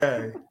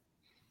Okay.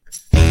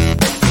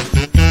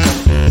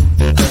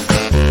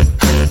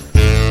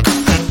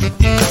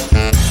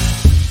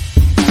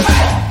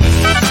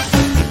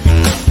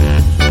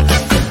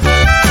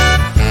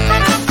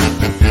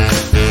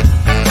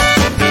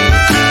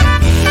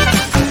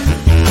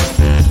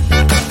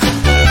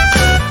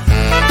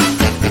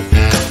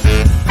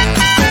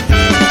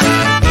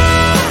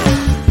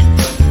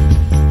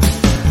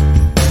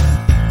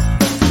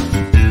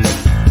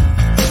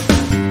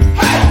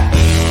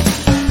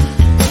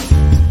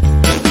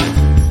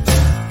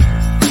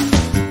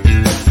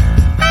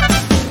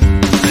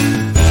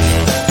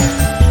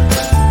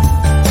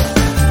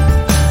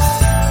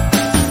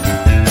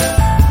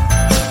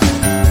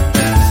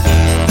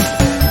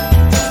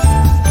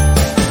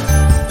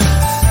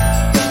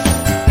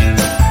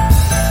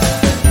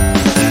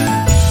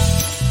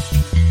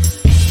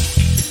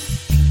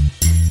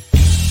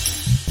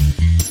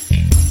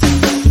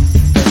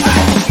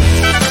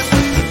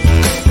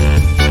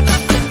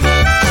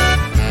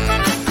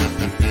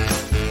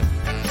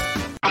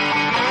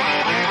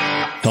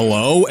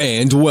 Hello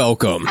and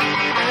welcome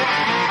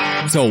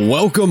to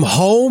Welcome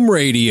Home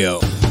Radio.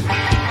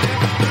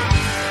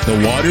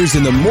 The waters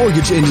in the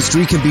mortgage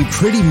industry can be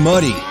pretty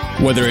muddy,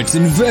 whether it's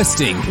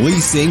investing,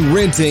 leasing,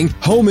 renting,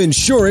 home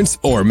insurance,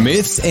 or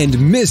myths and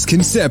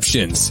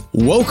misconceptions.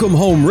 Welcome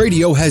Home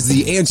Radio has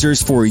the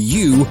answers for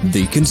you,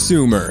 the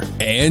consumer.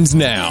 And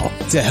now,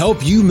 to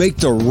help you make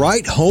the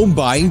right home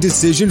buying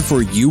decision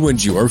for you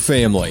and your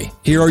family,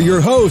 here are your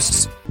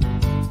hosts.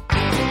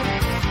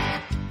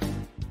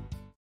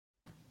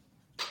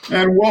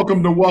 And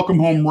welcome to Welcome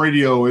Home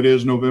Radio. It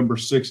is November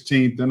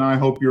 16th, and I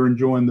hope you're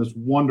enjoying this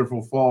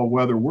wonderful fall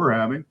weather we're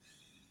having.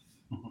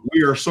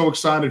 We are so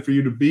excited for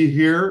you to be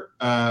here.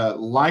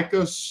 Like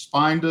us,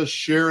 find us,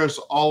 share us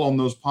all on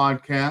those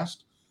podcasts.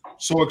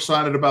 So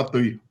excited about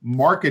the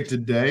market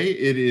today.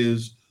 It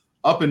is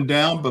up and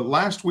down, but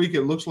last week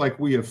it looks like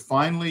we have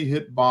finally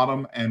hit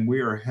bottom and we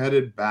are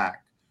headed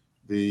back.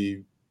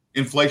 The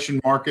inflation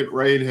market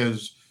rate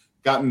has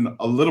gotten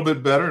a little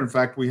bit better. In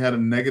fact, we had a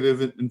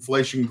negative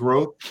inflation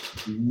growth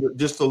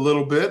just a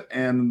little bit,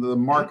 and the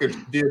market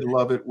did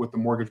love it with the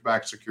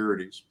mortgage-backed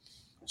securities.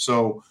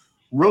 So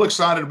real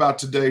excited about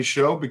today's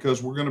show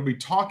because we're going to be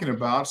talking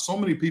about, so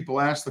many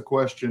people ask the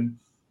question,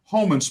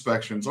 home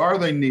inspections, are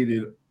they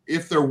needed?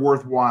 If they're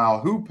worthwhile,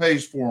 who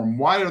pays for them?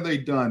 Why are they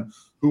done?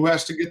 Who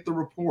has to get the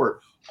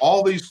report?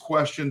 All these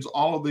questions,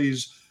 all of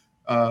these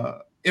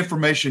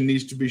information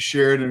needs to be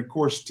shared. And of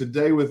course,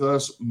 today with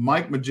us,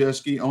 Mike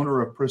Majeski,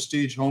 owner of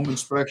Prestige Home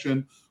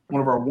Inspection,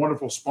 one of our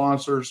wonderful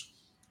sponsors.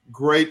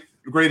 Great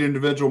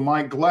individual.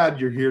 Mike, glad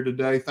you're here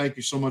today. Thank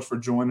you so much for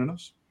joining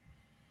us.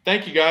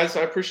 Thank you, guys.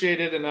 I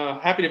appreciate it and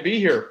happy to be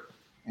here.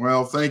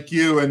 Well, thank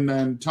you.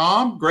 And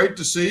Tom, great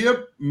to see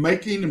you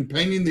making and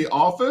painting the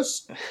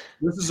office.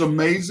 This is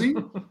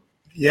amazing.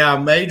 Yeah,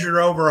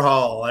 major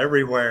overhaul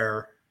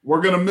everywhere. We're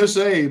going to miss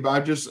Abe.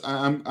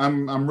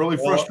 I'm really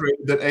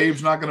frustrated that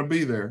Abe's not going to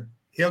be there.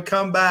 He'll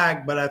come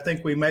back, but I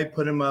think we may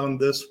put him on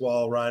this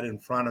wall right in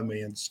front of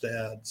me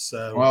instead.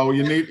 So, well,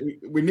 we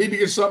need to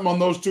get something on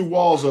those two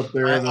walls up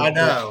there. I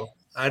know.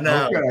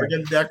 Okay. We're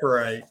going to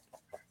decorate.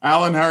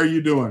 Alan, how are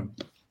you doing?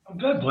 I'm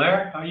good,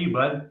 Blair. How are you,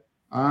 bud?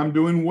 I'm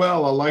doing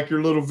well. I like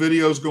your little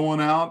videos going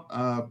out.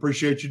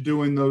 Appreciate you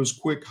doing those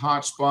quick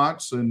hot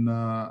spots, and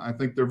I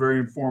think they're very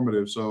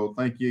informative. So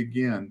thank you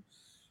again.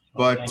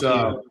 But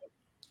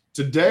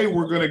today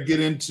we're going to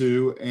get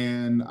into,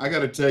 and I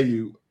got to tell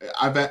you,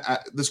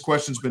 this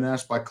question's been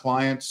asked by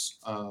clients.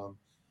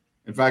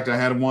 In fact, I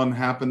had one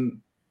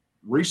happen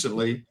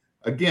recently.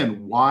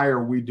 Again, why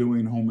are we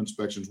doing home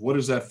inspections? What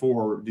is that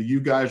for? Do you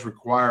guys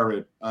require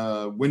it?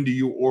 When do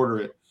you order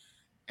it?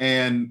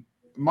 And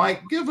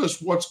Mike, give us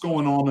what's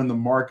going on in the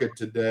market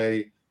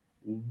today,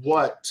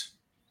 what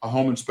a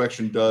home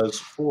inspection does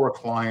for a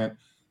client,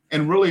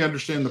 and really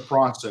understand the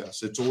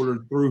process. It's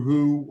ordered through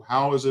who,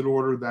 how is it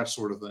ordered, that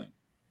sort of thing.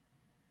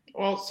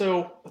 Well,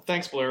 so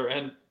thanks, Blair.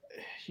 And,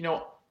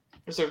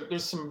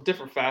 there's some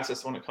different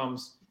facets when it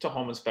comes to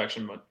home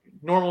inspection, but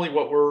normally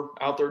what we're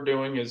out there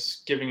doing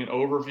is giving an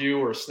overview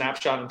or a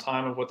snapshot in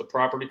time of what the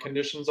property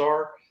conditions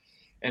are.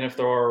 And if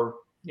there are,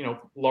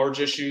 large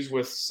issues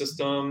with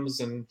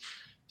systems and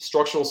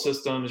structural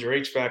systems, your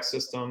HVAC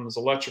systems,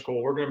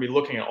 electrical, we're going to be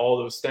looking at all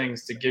those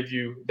things to give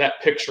you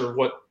that picture of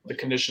what the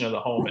condition of the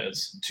home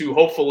is to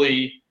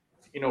hopefully,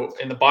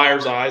 in the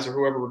buyer's eyes or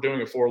whoever we're doing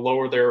it for,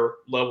 lower their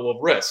level of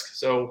risk.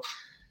 So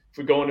if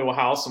we go into a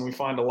house and we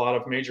find a lot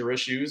of major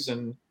issues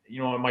and,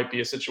 it might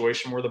be a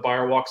situation where the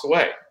buyer walks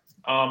away.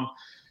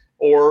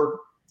 Or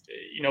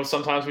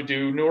sometimes we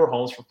do newer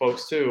homes for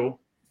folks too.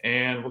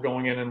 And we're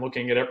going in and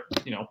looking at,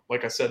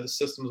 like I said, the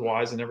systems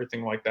wise and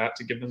everything like that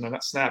to give them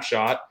that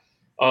snapshot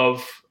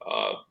of,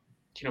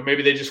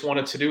 maybe they just want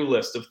a to-do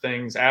list of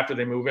things after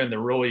they move in. They're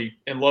really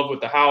in love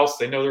with the house.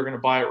 They know they're going to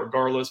buy it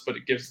regardless, but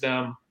it gives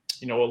them,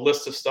 a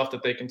list of stuff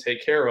that they can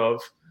take care of.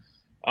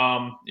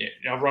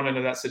 I've run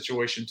into that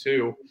situation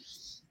too.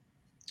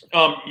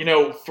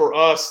 For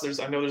us,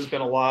 there's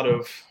been a lot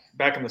of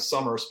back in the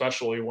summer,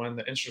 especially when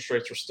the interest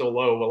rates were still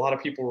low, a lot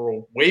of people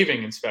were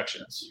waiving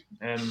inspections,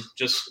 and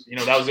just,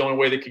 that was the only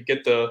way they could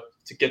get the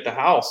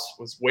house,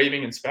 was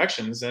waiving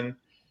inspections. And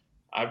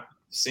I've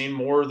seen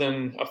more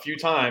than a few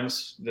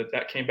times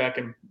that came back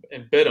and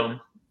bit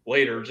them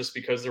later, just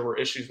because there were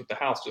issues with the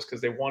house, just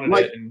because they wanted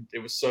it, and it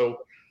was so.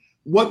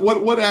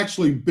 What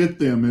actually bit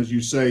them, as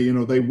you say?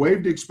 They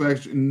waived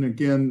inspection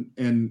again,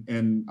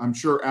 and I'm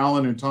sure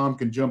Alan and Tom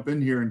can jump in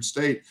here and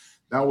state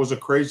that was a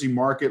crazy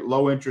market,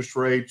 low interest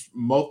rates,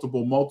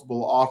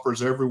 multiple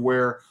offers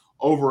everywhere,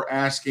 over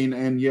asking,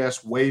 and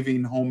yes,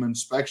 waiving home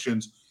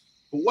inspections.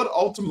 But what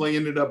ultimately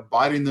ended up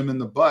biting them in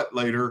the butt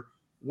later?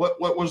 What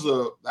was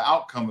the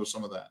outcome of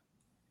some of that?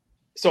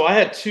 So I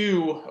had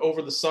two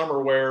over the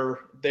summer where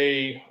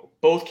they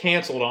both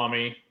canceled on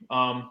me.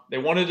 They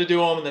wanted to do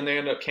them, and then they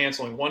ended up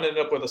canceling. One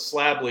ended up with a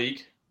slab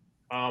leak,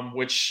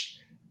 which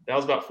that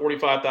was about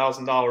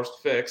 $45,000 to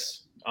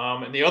fix.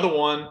 And the other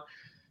one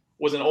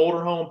was an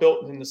older home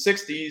built in the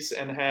 60s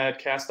and had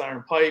cast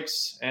iron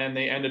pipes, and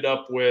they ended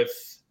up with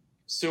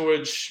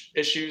sewage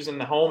issues in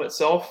the home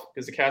itself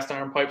because the cast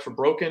iron pipes were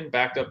broken,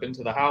 backed up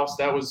into the house.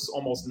 That was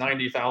almost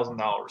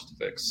 $90,000 to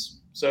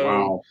fix.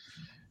 So,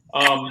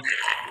 wow.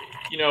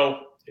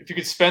 If you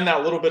could spend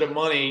that little bit of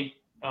money,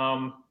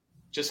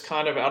 just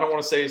kind of, I don't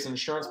want to say it's an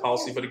insurance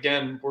policy, but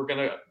again, we're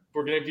going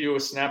to give you a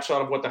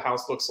snapshot of what the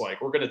house looks like.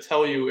 We're going to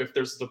tell you if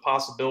there's the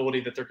possibility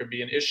that there could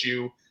be an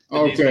issue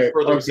that needs to be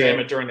further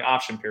examined during the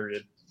option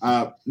period.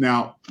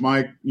 Now,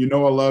 Mike, I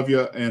love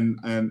you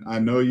and I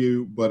know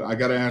you, but I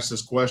got to ask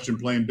this question,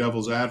 playing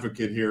devil's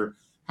advocate here.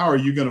 How are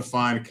you going to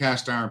find a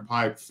cast iron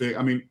pipe fix?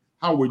 I mean,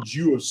 how would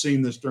you have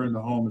seen this during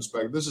the home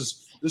inspection?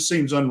 This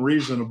seems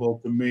unreasonable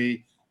to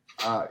me,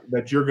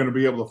 that you're going to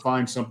be able to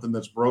find something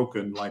that's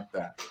broken like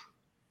that.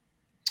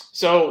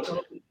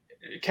 So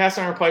cast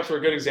iron pipes are a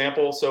good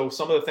example. So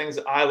some of the things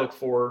that I look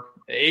for,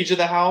 the age of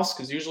the house,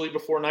 because usually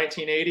before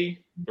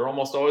 1980, they're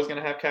almost always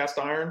going to have cast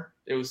iron.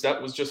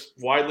 That was just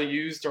widely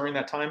used during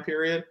that time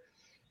period.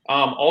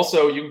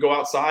 Also, you can go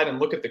outside and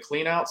look at the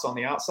cleanouts on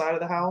the outside of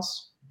the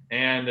house.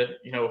 And,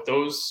 if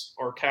those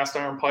are cast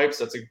iron pipes,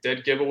 that's a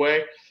dead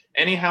giveaway.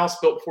 Any house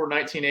built before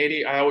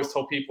 1980, I always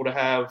tell people to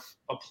have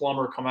a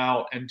plumber come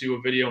out and do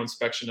a video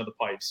inspection of the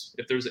pipes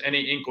if there's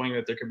any inkling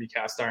that there could be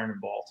cast iron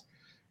involved.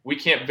 We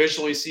can't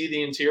visually see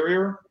the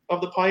interior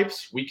of the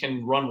pipes. We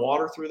can run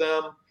water through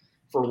them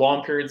for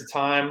long periods of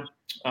time.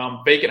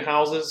 Vacant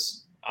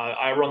houses,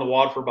 I run the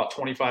water for about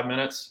 25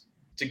 minutes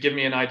to give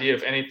me an idea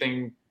if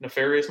anything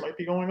nefarious might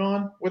be going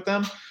on with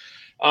them.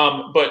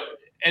 But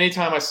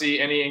anytime I see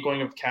any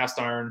inkling of cast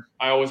iron,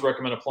 I always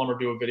recommend a plumber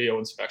do a video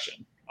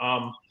inspection.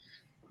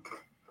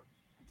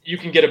 You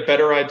can get a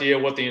better idea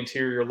what the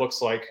interior looks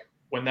like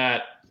when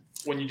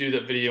you do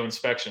that video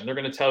inspection. They're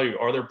going to tell you,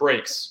 are there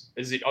breaks?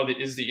 Is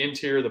the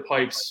interior of the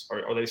pipes,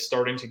 are they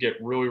starting to get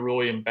really,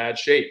 really in bad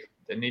shape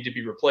that need to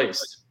be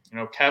replaced?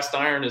 Cast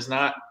iron is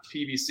not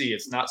PVC.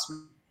 It's not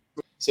smooth.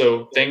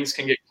 So things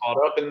can get caught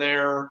up in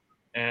there,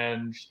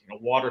 and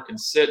water can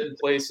sit in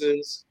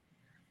places.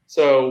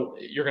 So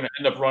you're going to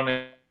end up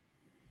running.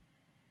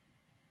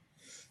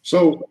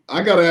 So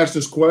I got to ask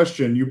this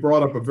question. You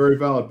brought up a very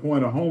valid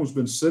point. A home's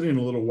been sitting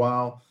a little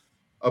while.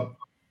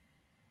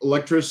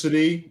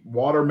 Electricity,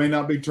 water may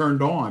not be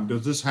turned on.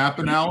 Does this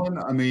happen, Alan?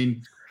 I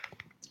mean,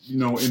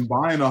 in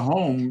buying a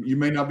home, you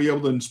may not be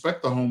able to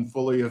inspect the home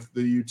fully if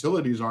the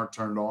utilities aren't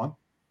turned on.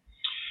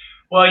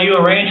 Well, you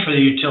arrange for the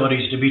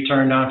utilities to be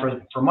turned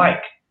on for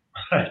Mike.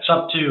 It's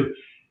up to,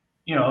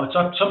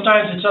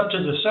 sometimes it's up to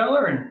the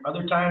seller, and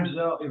other times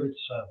if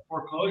it's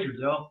foreclosure,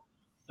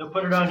 they'll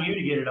put it on you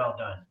to get it all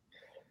done.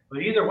 But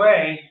either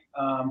way,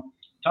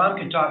 Tom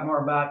can talk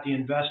more about the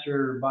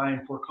investor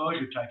buying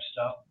foreclosure type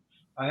stuff.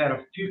 I had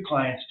a few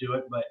clients do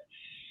it, but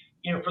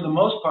for the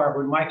most part,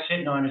 what Mike's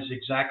hitting on is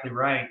exactly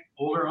right.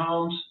 Older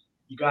homes,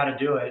 you got to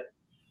do it.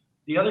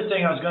 The other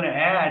thing I was going to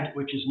add,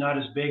 which is not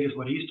as big as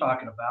what he's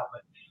talking about,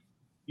 but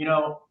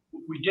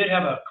we did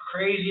have a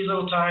crazy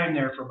little time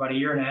there for about a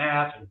year and a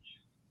half, and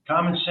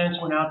common sense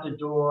went out the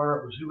door.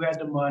 It was who had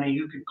the money,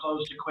 who could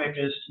close the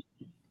quickest,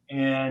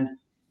 and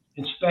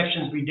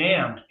inspections be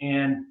damned.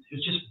 And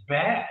it's just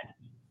bad.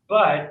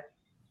 But,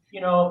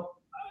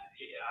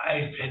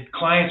 I had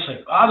clients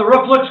like, the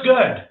roof looks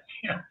good.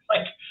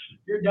 Like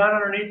you're down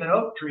underneath an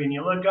oak tree and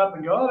you look up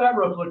and go, oh, that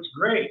roof looks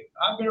great.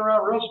 I've been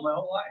around roofs my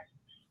whole life.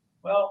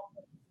 Well,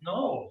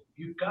 no,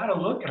 you've got to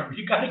look at them.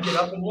 You got to get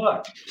up and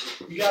look.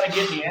 You got to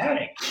get in the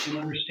attic and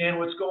understand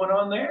what's going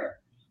on there.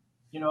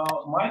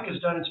 Mike has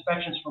done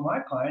inspections for my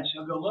clients.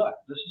 He'll go, look,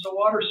 this is a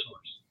water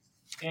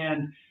source.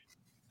 And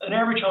an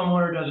average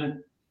homeowner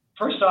doesn't,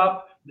 first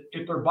off,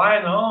 if they're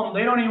buying the home,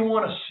 they don't even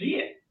want to see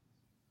it.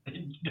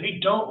 They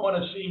don't want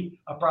to see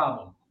a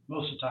problem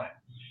most of the time.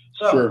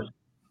 So Sure.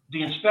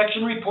 The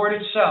inspection report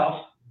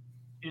itself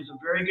is a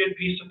very good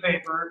piece of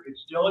paper. It's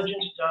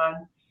diligence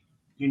done.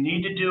 You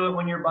need to do it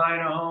when you're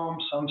buying a home.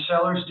 Some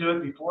sellers do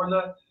it before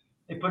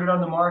they put it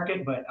on the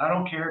market, but I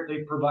don't care if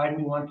they provide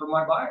me one for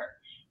my buyer.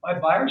 My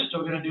buyer's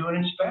still going to do an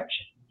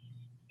inspection.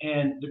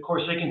 And of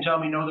course they can tell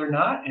me, no, they're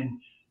not. And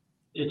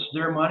it's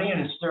their money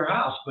and it's their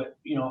house. But,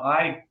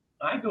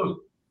 I go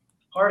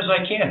hard as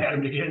I can at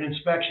them to get an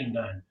inspection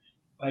done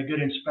by a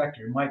good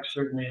inspector. Mike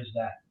certainly is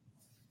that.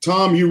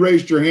 Tom, you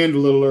raised your hand a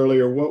little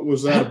earlier. What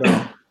was that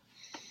about?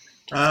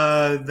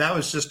 That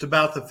was just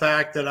about the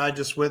fact that I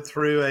just went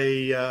through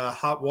a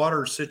hot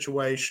water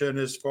situation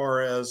as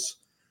far as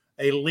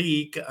a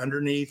leak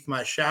underneath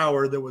my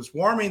shower that was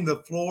warming the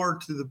floor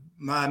to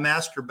my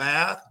master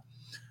bath,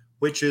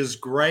 which is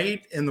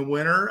great in the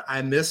winter.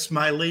 I miss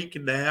my leak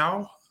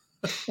now.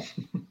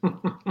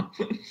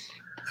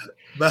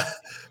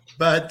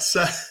 but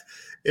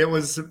it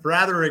was a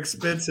rather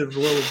expensive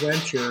little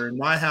venture. And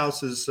my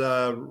house is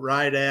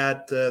right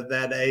at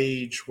that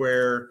age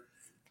where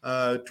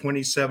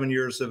 27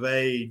 years of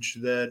age,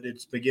 that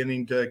it's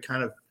beginning to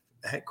kind of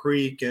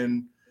creak.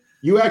 And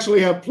you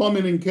actually have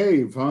plumbing in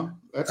cave, huh?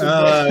 That's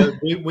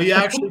we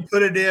actually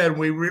put it in.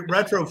 We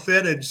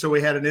retrofitted, so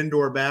we had an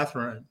indoor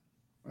bathroom.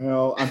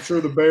 Well, I'm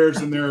sure the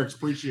bears in there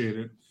appreciate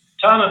it.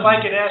 Tom, if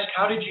I could ask,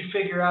 how did you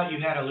figure out you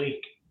had a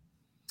leak?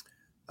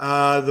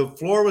 The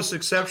floor was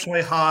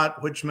exceptionally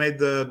hot, which made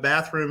the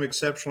bathroom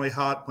exceptionally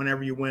hot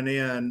whenever you went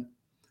in.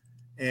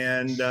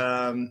 And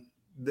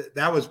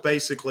that was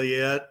basically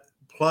it.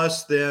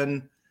 Plus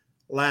then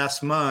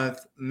last month,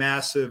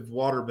 massive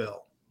water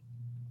bill.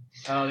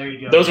 Oh, there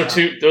you go. Those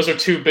are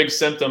two big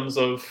symptoms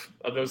of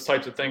those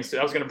types of things.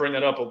 I was going to bring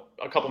that up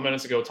a couple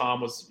minutes ago,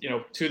 Tom, was,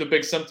 two of the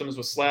big symptoms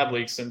with slab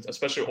leaks, and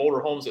especially older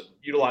homes that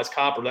utilize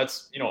copper.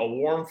 That's, a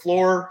warm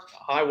floor,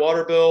 high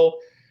water bill.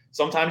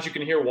 Sometimes you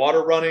can hear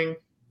water running.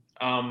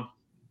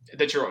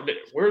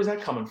 Where is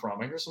that coming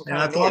from? I hear some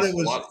kind of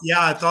noise.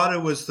 I thought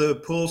it was the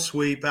pool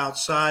sweep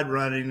outside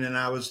running. And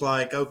I was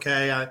like,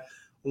 okay, I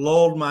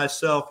lulled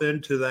myself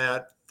into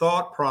that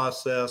thought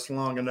process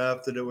long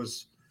enough that it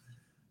was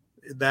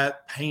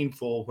that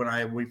painful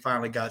when we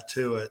finally got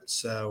to it.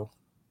 So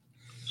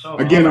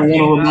again, I want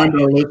to remind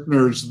our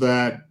listeners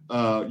that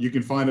you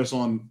can find us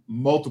on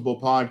multiple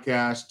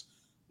podcasts.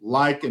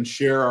 Like and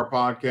share our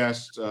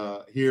podcast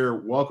here.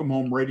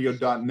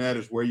 WelcomeHomeRadio.net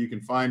is where you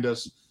can find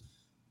us.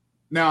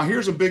 Now,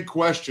 here's a big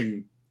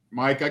question,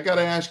 Mike. I got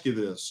to ask you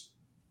this.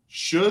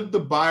 Should the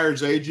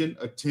buyer's agent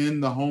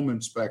attend the home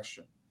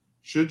inspection?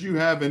 Should you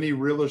have any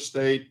real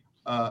estate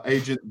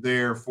agent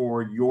there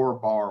for your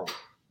borrower?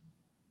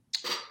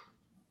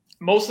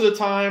 Most of the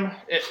time,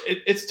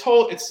 it's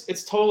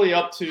totally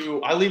up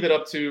to, I leave it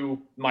up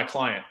to my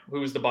client,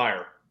 who is the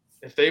buyer.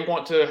 If they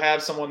want to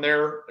have someone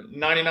there,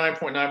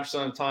 99.9%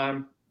 of the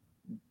time,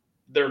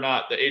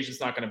 the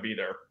agent's not going to be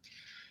there.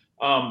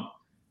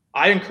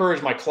 I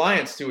encourage my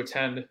clients to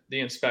attend the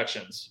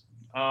inspections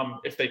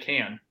if they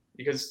can,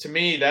 because to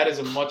me, that is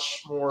a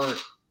much more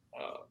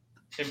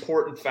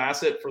important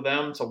facet for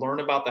them to learn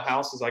about the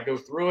house as I go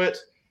through it.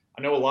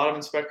 I know a lot of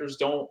inspectors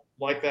don't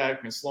like that.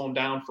 It can slow them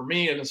down. For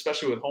me, and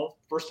especially with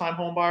first-time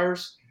home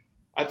buyers,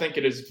 I think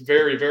it is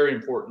very, very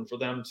important for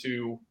them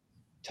to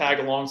tag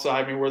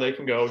alongside me where they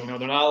can go. They're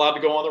not allowed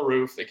to go on the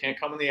roof. They can't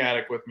come in the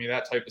attic with me,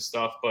 that type of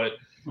stuff. But,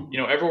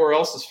 everywhere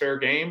else is fair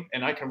game.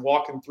 And I can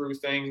walk them through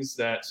things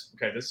that,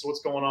 okay, this is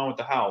what's going on with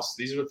the house.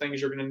 These are the things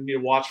you're going to need to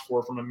watch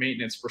for from a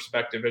maintenance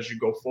perspective as you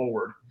go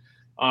forward.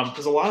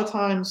 Because a lot of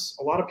times,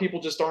 a lot of people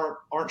just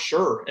aren't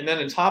sure. And then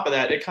on top of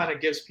that, it kind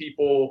of gives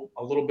people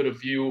a little bit of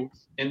view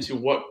into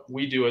what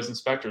we do as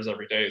inspectors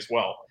every day as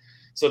well.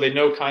 So they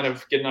know, kind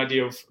of get an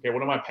idea of, okay,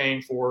 what am I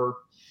paying for?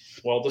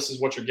 Well, this is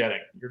what you're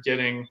getting. You're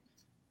getting,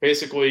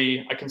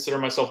 basically, I consider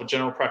myself a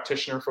general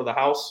practitioner for the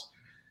house.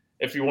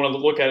 If you want to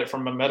look at it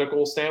from a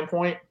medical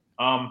standpoint,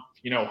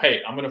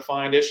 hey, I'm going to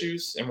find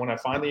issues. And when I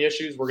find the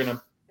issues, we're going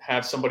to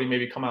have somebody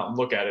maybe come out and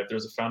look at it. If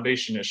there's a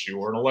foundation issue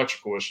or an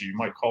electrical issue, you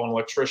might call an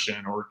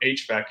electrician, or an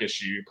HVAC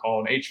issue, you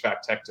call an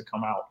HVAC tech to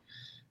come out.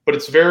 But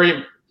it's very,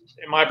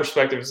 in my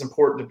perspective, it's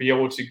important to be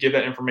able to give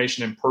that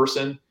information in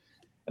person.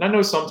 And I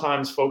know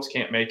sometimes folks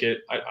can't make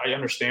it. I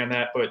understand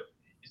that, but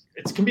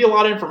it can be a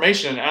lot of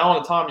information. And Alan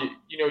and Tom,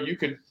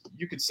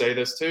 you could say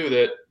this too,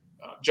 that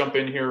jump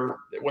in here.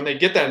 When they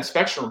get that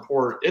inspection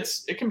report,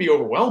 it can be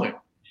overwhelming.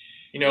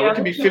 It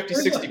can be 50,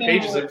 60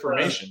 pages of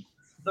information.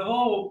 The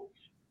whole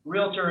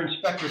realtor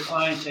inspector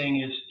client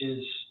thing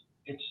is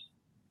it's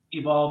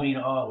evolving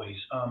always.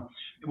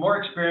 The more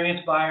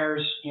experienced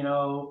buyers,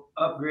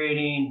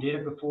 upgrading, did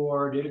it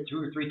before, did it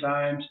 2 or 3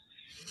 times.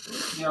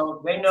 They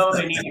know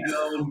they need to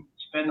go and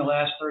spend the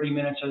last 30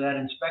 minutes of that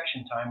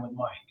inspection time with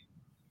Mike.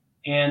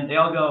 And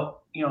they'll go,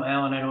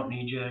 Alan, I don't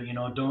need you,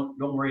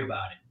 don't worry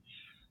about it.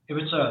 If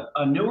it's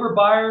a newer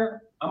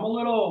buyer, I'm a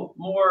little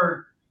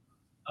more,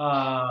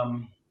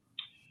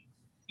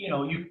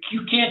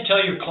 you can't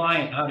tell your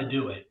client how to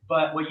do it,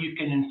 but what you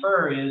can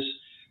infer is,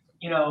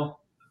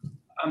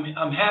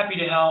 I'm happy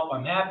to help.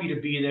 I'm happy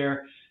to be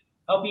there,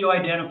 help you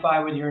identify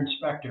with your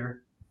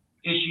inspector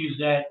issues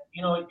that,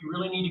 you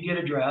really need to get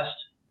addressed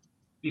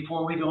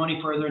before we go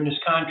any further in this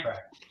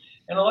contract.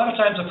 And a lot of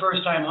times a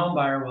first-time home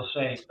buyer will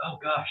say, oh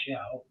gosh, yeah,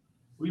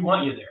 we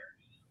want you there.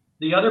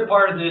 The other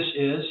part of this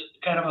is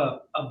kind of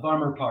a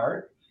bummer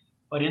part,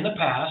 but in the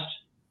past,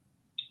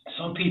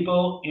 some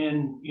people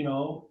in,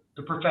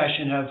 the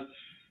profession have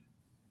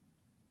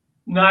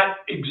not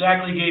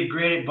exactly gave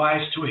great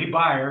advice to a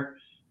buyer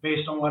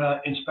based on what an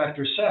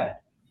inspector said.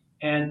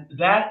 And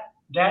that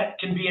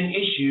can be an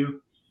issue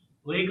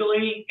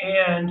legally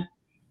and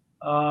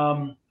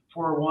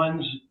for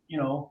one's,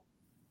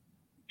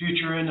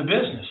 future in the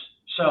business.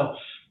 So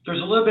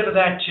there's a little bit of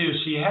that too.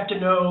 So you have to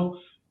know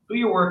who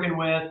you're working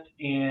with.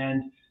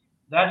 And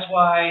that's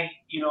why,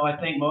 I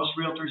think most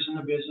realtors in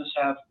the business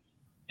have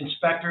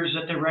inspectors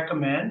that they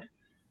recommend.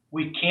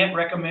 We can't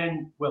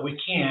recommend, well, we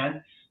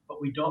can,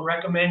 but we don't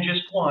recommend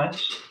just one,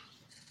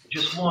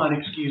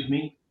 excuse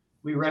me.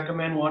 We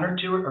recommend one or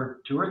two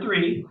or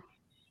three,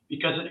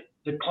 because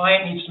the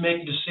client needs to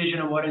make a decision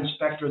on what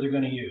inspector they're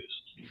going to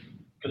use.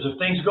 Because if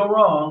things go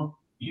wrong,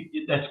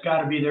 that's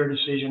got to be their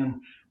decision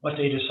and what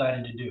they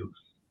decided to do.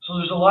 So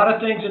there's a lot of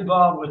things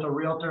involved with a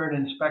realtor,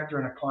 an inspector,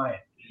 and a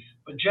client.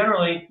 But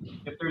generally,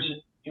 if there's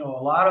a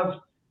lot of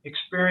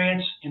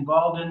experience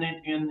involved in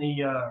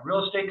the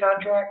real estate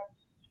contract,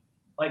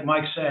 like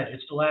Mike said,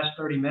 it's the last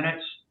 30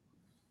 minutes.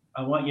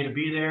 I want you to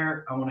be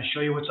there. I want to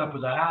show you what's up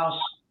with the house,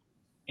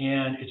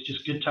 and it's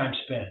just good time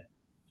spent.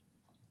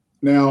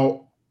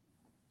 Now,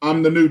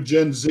 I'm the new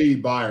Gen Z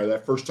buyer,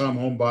 that first-time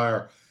home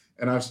buyer,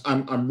 and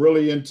I'm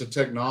really into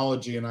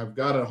technology, and I've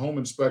got a home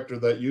inspector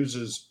that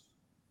uses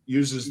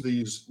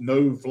these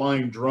no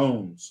flying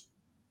drones.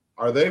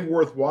 Are they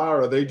worthwhile,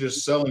 or are they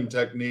just selling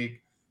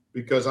technique?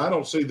 Because I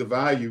don't see the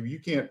value. You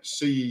can't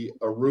see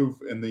a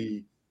roof and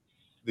the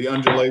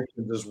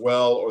undulations as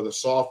well, or the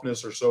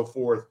softness or so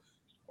forth,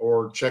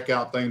 or check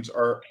out things.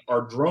 Are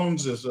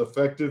drones as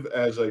effective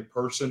as a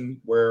person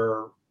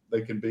where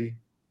they can be?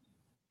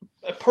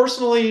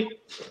 Personally,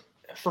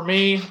 for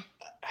me,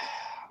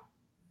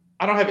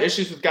 I don't have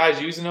issues with guys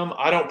using them.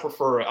 I don't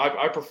prefer it.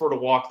 I prefer to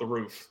walk the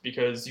roof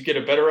because you get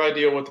a better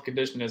idea what the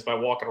condition is by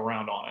walking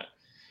around on it.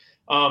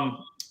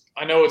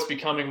 I know it's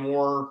becoming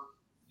more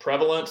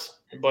prevalent,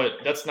 but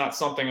that's not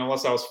something,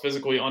 unless I was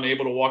physically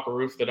unable to walk a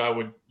roof, that I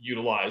would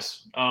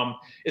utilize.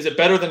 Is it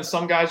better than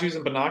some guys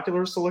using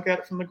binoculars to look at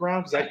it from the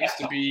ground? Because that used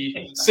to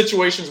be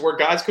situations where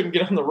guys couldn't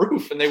get on the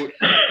roof and they would,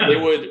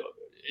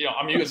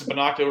 I'm using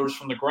binoculars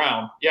from the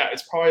ground. Yeah,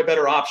 it's probably a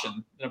better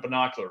option than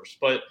binoculars,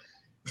 but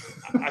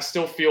I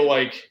still feel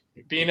like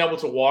being able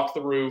to walk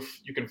the roof,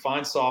 you can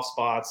find soft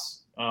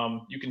spots.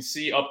 You can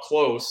see up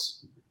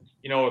close,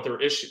 if there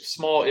are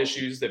small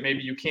issues that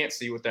maybe you can't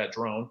see with that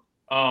drone.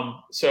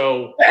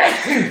 So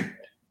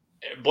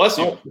bless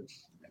you.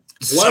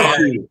 Bless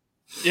you.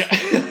 Yeah.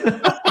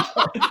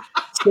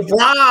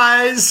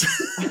 Surprise.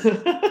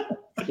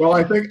 Well,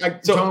 I think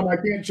Tom, I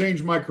can't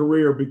change my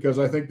career because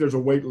I think there's a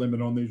weight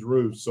limit on these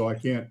roofs, so I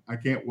can't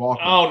walk.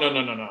 Oh,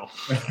 no.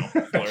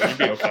 Blair, you'd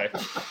be okay.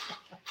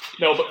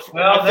 No, but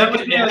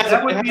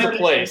that would be a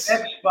place.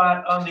 X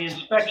spot on the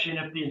inspection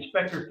if the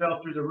inspector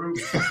fell through the roof.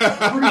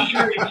 I'm pretty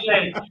sure he'd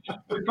say,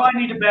 we probably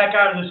need to back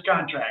out of this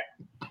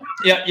contract.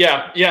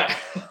 Yeah.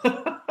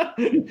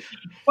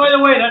 By the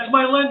way, that's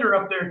my lender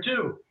up there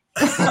too.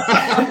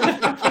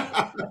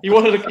 He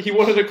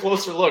wanted a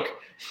closer look.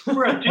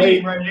 We're a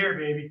team right here,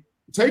 baby.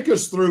 Take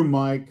us through,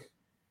 Mike,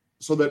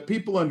 so that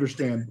people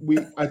understand.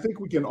 I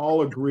think we can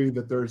all agree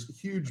that there's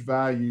huge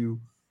value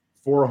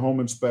for a home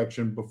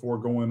inspection before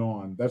going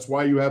on. That's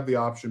why you have the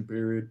option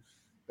period.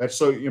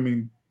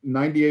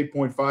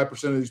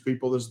 98.5% of these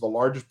people, this is the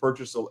largest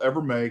purchase they'll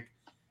ever make.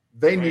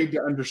 They need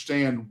to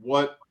understand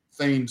what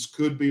things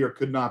could be or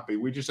could not be.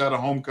 We just had a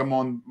home come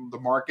on the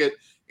market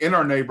in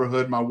our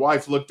neighborhood. My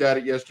wife looked at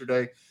it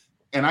yesterday,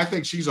 and I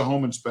think she's a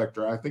home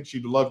inspector. I think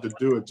she'd love to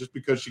do it just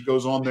because she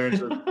goes on there and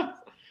says,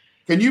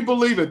 can you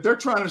believe it? They're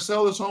trying to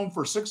sell this home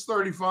for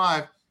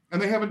 $635,000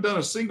 and they haven't done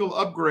a single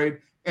upgrade.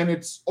 And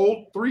it's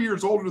 3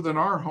 years older than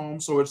our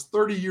home. So it's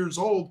 30 years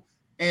old.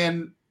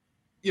 And,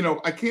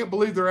 I can't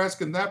believe they're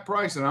asking that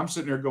price. And I'm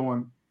sitting there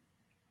going,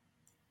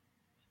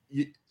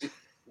 the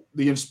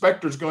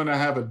inspector's going to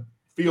have a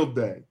field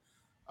day.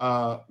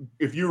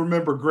 If you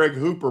remember Greg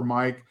Hooper,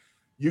 Mike,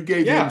 you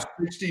gave him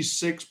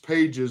 66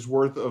 pages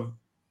worth of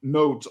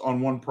notes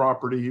on one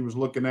property he was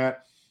looking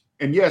at.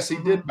 And yes, he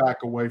did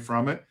back away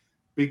from it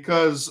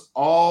because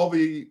all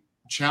the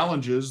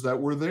challenges that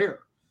were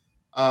there.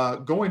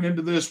 Going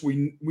into this,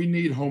 we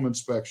need home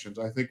inspections.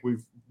 I think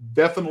we've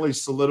definitely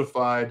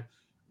solidified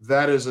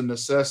that as a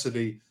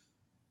necessity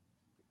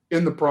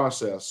in the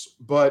process.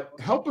 But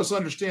help us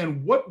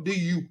understand, what do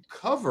you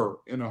cover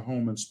in a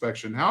home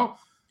inspection? How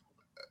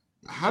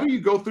do you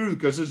go through?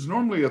 Because it's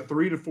normally a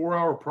 3 to 4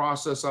 hour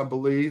process, I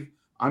believe.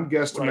 I'm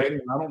guesstimating.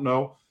 Right. I don't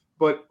know.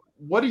 But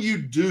what do you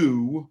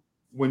do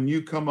when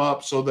you come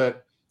up so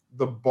that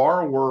the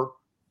borrower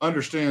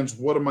understands,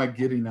 what am I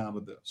getting out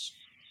of this?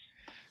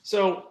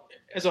 So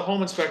as a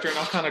home inspector, and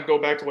I'll kind of go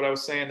back to what I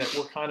was saying, that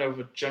we're kind of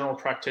a general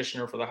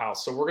practitioner for the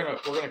house. So we're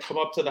gonna come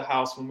up to the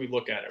house when we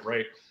look at it,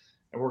 right?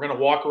 And we're gonna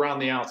walk around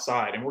the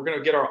outside, and we're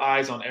gonna get our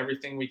eyes on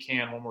everything we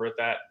can when we're at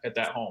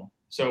that home.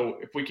 So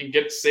if we can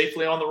get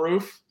safely on the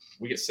roof,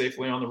 we get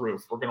safely on the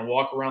roof. We're gonna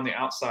walk around the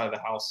outside of the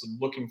house and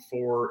looking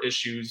for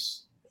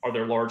issues. Are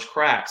there large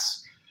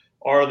cracks?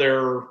 Are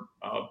there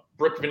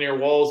brick veneer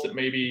walls that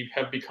maybe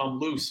have become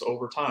loose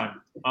over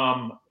time?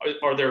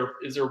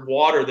 Is there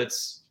water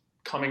that's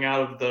coming out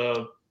of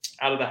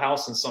the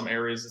house in some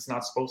areas it's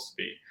not supposed to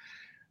be?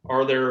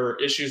 Are there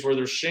issues where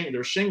there's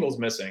shingles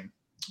missing,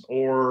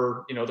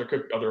 or are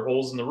there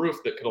holes in the roof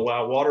that could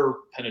allow water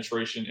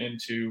penetration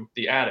into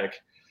the attic?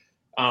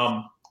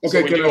 Okay,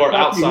 so we do our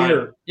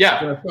outside. Yeah.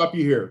 Can I stop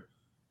you here?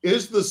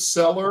 Is the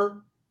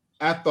cellar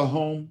at the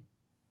home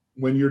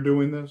when you're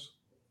doing this?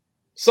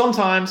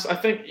 Sometimes. I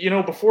think,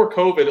 before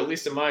COVID, at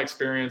least in my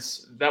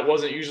experience, that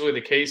wasn't usually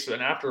the case.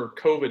 And after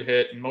COVID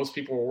hit and most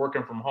people were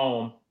working from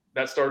home,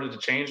 that started to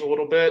change a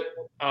little bit.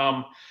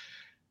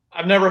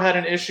 I've never had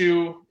an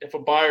issue if a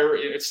buyer,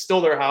 it's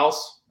still their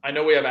house. I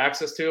know we have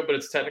access to it, but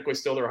it's technically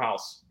still their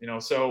house,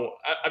 so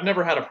I've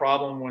never had a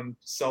problem when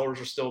sellers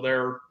are still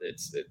there.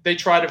 They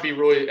try to be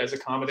really as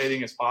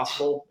accommodating as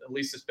possible. At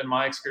least it's been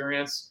my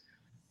experience.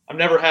 I've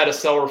never had a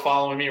seller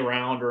following me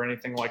around or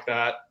anything like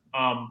that.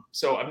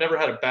 So I've never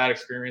had a bad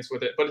experience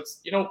with it, but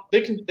it's,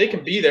 they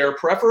can be there.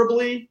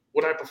 Preferably,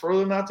 would I prefer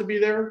them not to be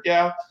there?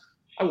 Yeah,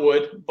 I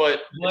would,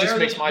 but it just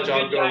makes my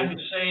job go. Time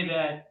to say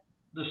that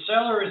the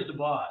seller is the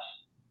boss.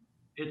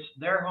 It's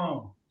their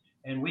home,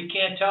 and we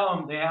can't tell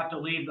them they have to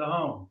leave the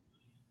home.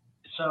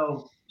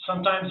 So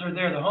sometimes they're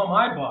there. The home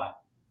I bought,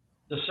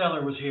 the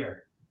seller was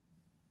here.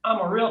 I'm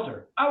a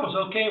realtor. I was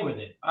okay with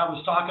it. I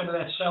was talking to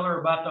that seller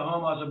about the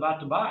home I was about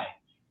to buy.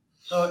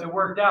 So it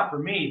worked out for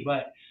me,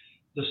 but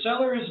the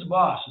seller is the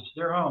boss. It's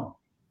their home.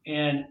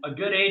 And a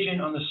good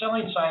agent on the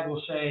selling side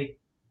will say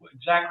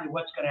exactly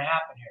what's going to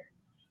happen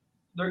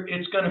here.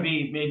 It's going to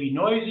be maybe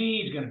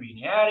noisy. It's going to be in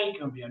the attic. It's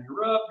going to be on your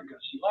roof. You're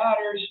going to see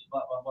ladders,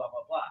 blah, blah, blah,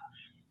 blah, blah.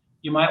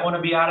 You might want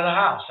to be out of the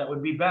house. That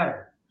would be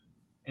better.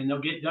 And they'll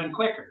get done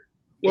quicker.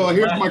 Well,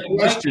 here's my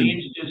question.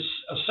 It's just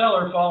a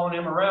seller following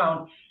him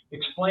around,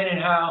 explaining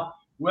how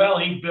well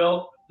he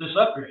built this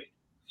upgrade.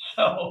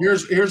 So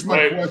here's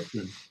my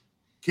question.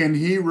 Can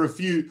he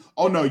refuse?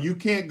 Oh, no, you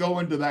can't go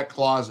into that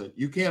closet.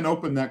 You can't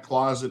open that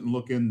closet and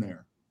look in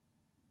there.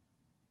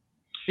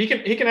 He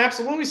can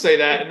absolutely say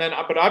that, and then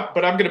but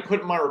I'm going to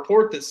put in my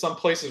report that some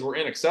places were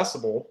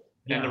inaccessible,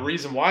 and the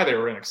reason why they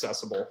were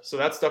inaccessible. So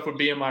that stuff would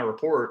be in my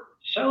report.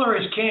 Seller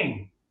is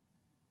king.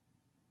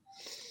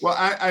 Well,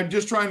 I'm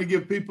just trying to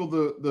give people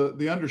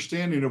the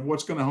understanding of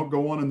what's going to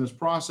go on in this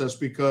process,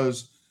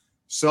 because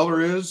seller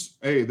is,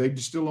 hey, they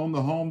still own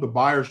the home. The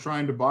buyer's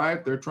trying to buy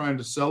it. They're trying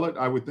to sell it.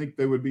 I would think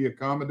they would be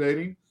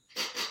accommodating.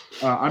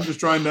 I'm just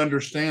trying to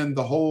understand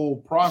the whole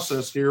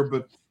process here.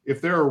 But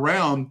if they're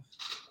around,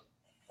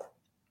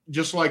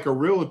 just like a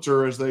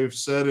realtor, as they've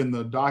said in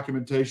the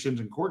documentations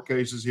and court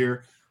cases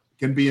here,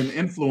 can be an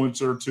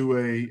influencer to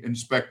a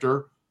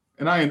inspector.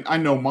 And I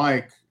know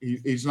Mike,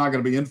 he's not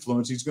going to be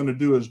influenced. He's going to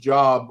do his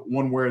job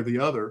one way or the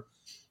other.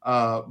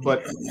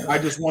 But I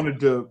just wanted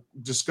to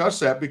discuss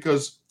that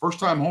because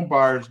first-time home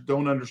buyers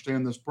don't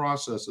understand this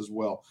process as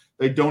well.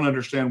 They don't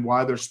understand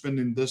why they're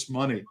spending this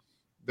money.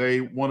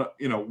 They want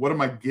to, what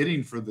am I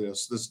getting for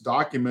this? This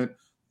document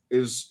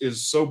is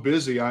so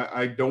busy.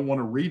 I don't want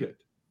to read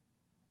it.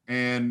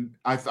 And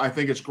I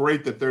think it's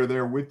great that they're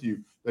there with you,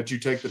 that you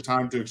take the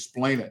time to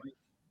explain it.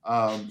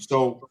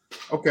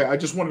 Okay, I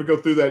just wanted to go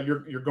through that.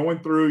 You're going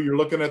through, you're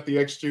looking at the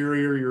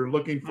exterior, you're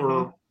looking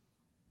for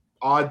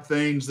odd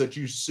things that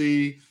you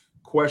see,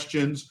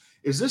 questions.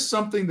 Is this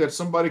something that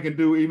somebody can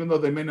do, even though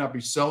they may not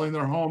be selling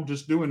their home,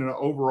 just doing an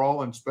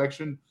overall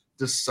inspection,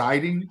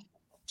 deciding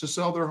to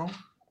sell their home?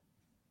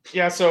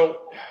 Yeah,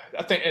 so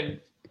I think, and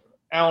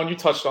Alan, you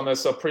touched on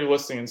this,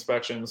 pre-listing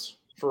inspections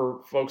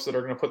for folks that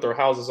are going to put their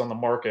houses on the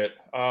market.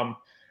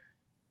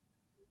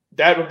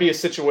 That would be a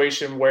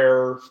situation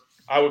where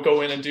I would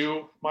go in and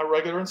do my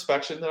regular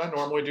inspection that I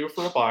normally do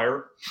for a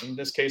buyer. In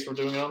this case, we're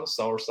doing it on the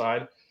seller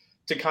side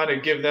to kind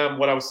of give them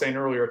what I was saying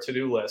earlier, a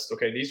to-do list.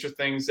 Okay, these are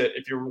things that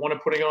if you want to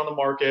putting it on the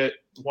market,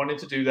 wanting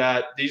to do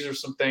that, these are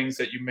some things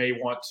that you may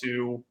want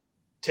to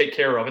take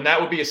care of. And that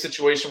would be a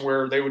situation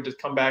where they would just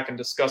come back and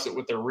discuss it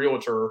with their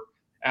realtor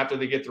after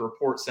they get the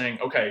report saying,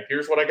 okay,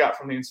 here's what I got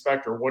from the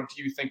inspector. What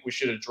do you think we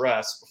should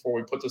address before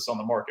we put this on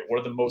the market? What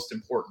are the most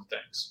important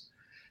things?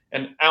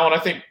 And Alan, I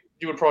think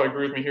you would probably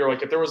agree with me here.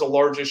 Like if there was a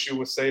large issue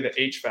with, say, the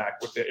HVAC,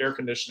 with the air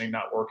conditioning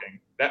not working,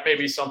 that may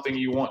be something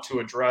you want to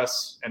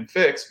address and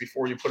fix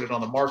before you put it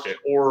on the market.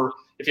 Or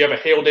if you have a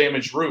hail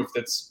damaged roof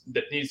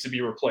that needs to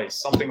be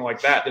replaced, something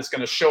like that, that's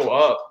going to show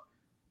up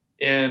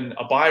in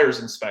a buyer's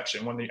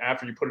inspection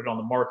after you put it on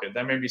the market.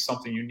 That may be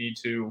something you need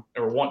to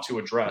or want to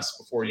address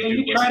before you do.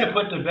 You try to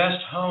put the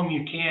best home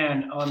you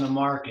can on the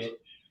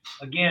market.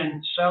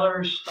 Again,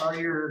 sellers are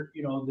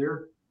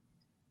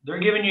they're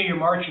giving you your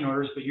marching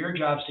orders, but your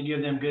job is to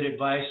give them good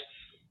advice,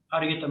 how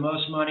to get the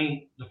most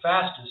money the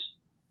fastest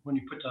when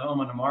you put the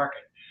home on the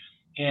market.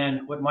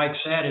 And what Mike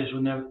said is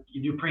when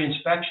you do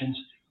pre-inspections,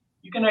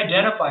 you can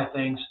identify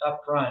things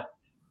up front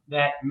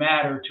that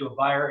matter to a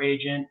buyer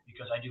agent,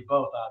 because I do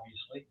both,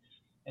 obviously,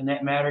 and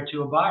that matter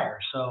to a buyer.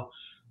 So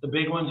the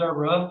big ones are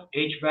roof,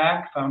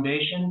 HVAC,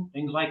 foundation,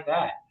 things like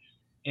that.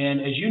 And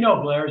as you know,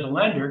 Blair, as a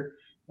lender,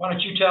 why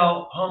don't you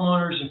tell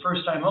homeowners and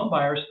first-time home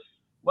buyers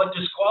what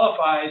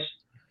disqualifies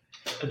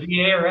a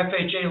VA or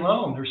FHA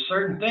loan. There's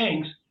certain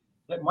things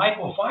that Mike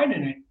will find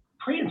in a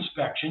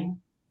pre-inspection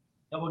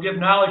that will give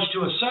knowledge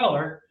to a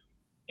seller.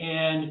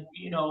 And,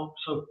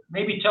 so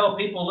maybe tell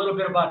people a little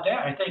bit about that.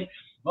 I think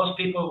most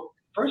people,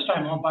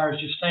 first-time home buyers,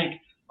 just think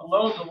a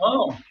loan's a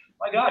loan.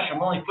 My gosh,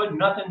 I'm only putting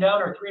nothing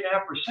down or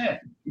 3.5%.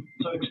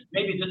 So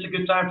maybe this is a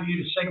good time for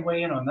you to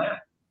segue in on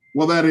that.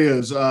 Well, that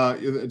is,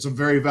 it's a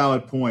very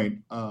valid point.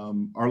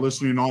 Our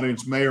listening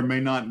audience may or may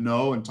not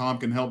know, and Tom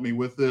can help me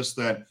with this,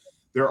 that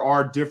there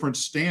are different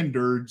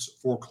standards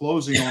for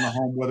closing on a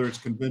home, whether it's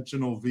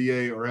conventional,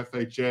 VA, or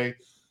FHA,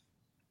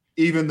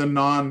 even the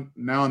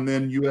now and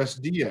then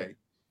USDA.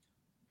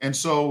 And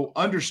so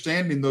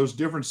understanding those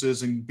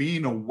differences and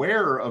being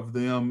aware of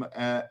them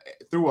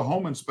through a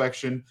home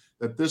inspection,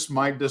 that this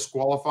might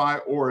disqualify,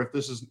 or if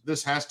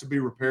this has to be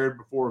repaired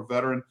before a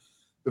veteran.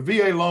 The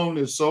VA loan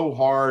is so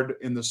hard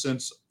in the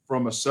sense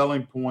from a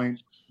selling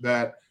point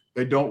that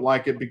they don't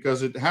like it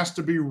because it has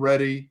to be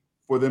ready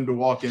for them to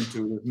walk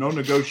into. There's no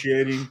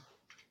negotiating.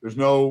 There's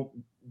no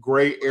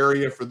gray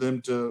area for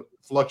them to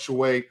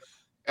fluctuate.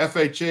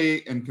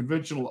 FHA and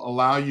conventional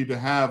allow you to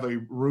have a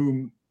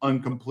room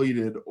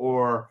uncompleted,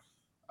 or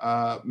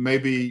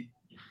maybe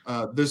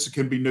this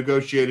can be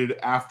negotiated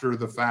after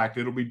the fact.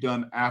 It'll be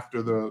done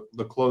after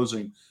the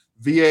closing.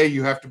 VA,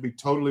 you have to be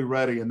totally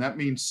ready, and that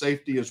means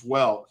safety as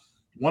well.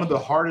 One of the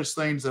hardest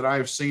things that I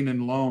have seen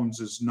in loans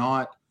is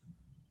not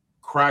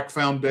crack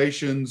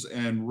foundations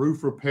and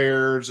roof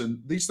repairs,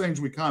 and these things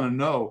we kind of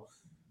know.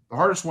 The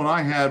hardest one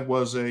I had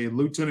was a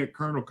lieutenant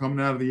colonel coming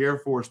out of the Air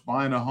Force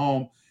buying a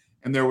home,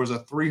 and there was a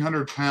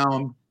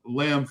 300-pound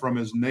limb from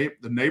the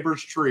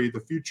neighbor's tree, the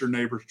future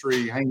neighbor's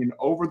tree, hanging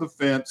over the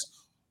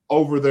fence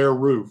over their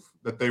roof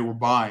that they were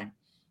buying.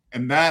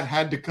 And that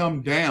had to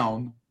come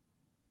down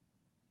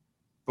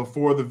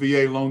before the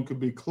VA loan could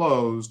be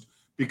closed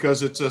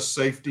because it's a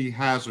safety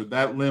hazard.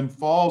 That limb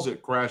falls,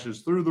 it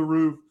crashes through the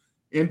roof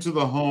into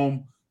the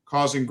home,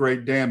 causing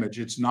great damage.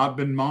 It's not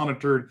been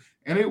monitored.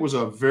 And it was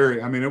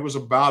it was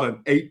about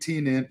an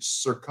 18-inch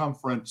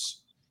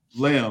circumference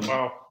limb.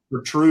 Wow.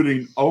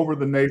 Protruding over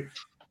the neighbor.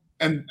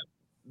 And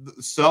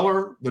the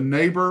seller, the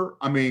neighbor,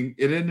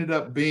 it ended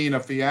up being a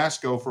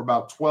fiasco for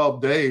about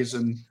 12 days.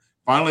 And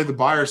finally the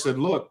buyer said,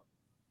 look,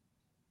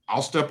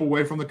 I'll step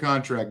away from the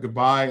contract.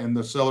 Goodbye. And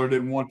the seller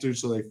didn't want to,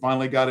 so they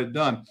finally got it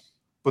done.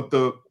 But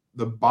the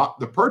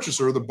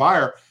purchaser, the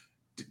buyer,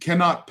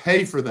 cannot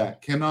pay for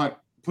that,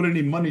 cannot put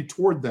any money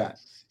toward that.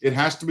 It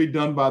has to be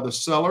done by the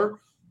seller,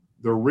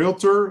 the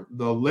realtor,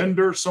 the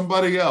lender,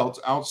 somebody else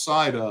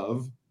outside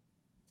of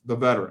the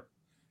veteran.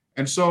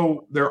 And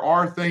so there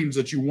are things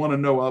that you want to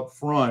know up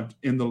front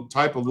in the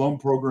type of loan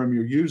program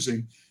you're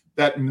using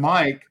that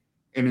Mike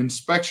and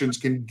inspections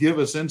can give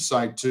us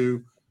insight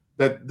to,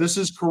 that this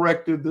is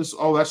corrected. That's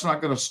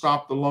not going to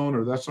stop the loan,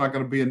 or that's not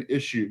going to be an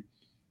issue.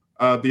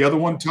 The other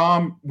one,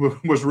 Tom,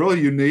 was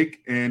really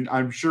unique, and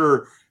I'm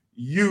sure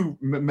you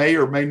may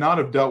or may not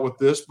have dealt with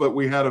this, but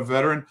we had a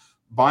veteran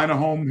buying a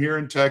home here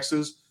in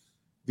Texas.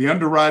 The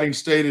underwriting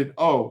stated,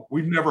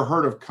 we've never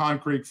heard of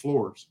concrete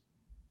floors.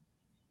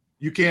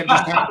 You can't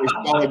just have a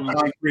solid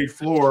concrete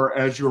floor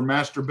as your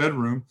master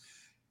bedroom.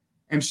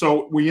 And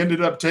so we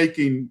ended up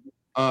taking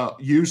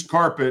used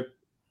carpet,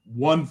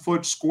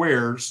 1-foot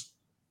squares,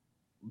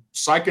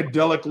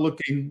 psychedelic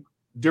looking,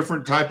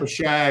 different type of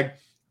shag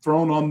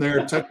thrown on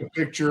there, took a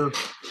picture,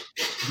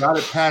 got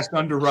it past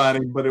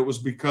underwriting, but it was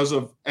because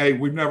of,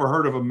 we've never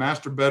heard of a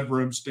master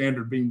bedroom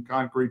standard being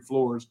concrete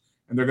floors,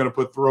 and they're going to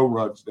put throw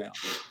rugs down.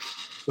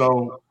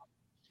 So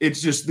it's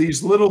just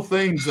these little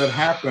things that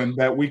happen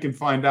that we can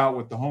find out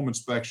with the home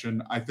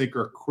inspection, I think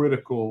are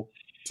critical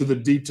to the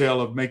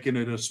detail of making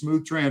it a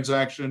smooth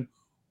transaction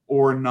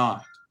or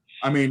not.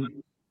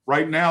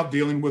 Right now,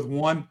 dealing with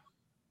one,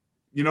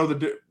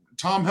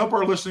 Tom, help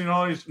our listening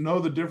audience know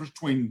the difference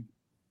between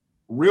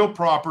real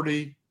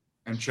property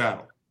and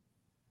chattel.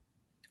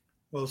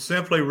 Well,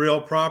 simply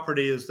real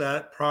property is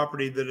that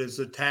property that is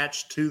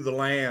attached to the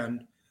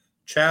land.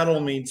 Chattel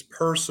means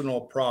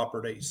personal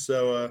property.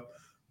 So a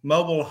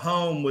mobile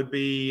home would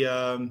be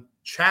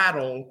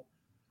chattel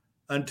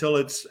until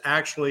it's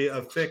actually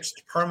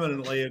affixed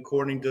permanently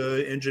according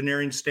to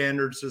engineering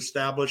standards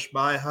established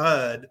by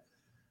HUD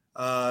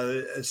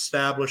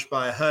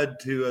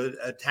to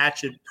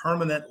attach it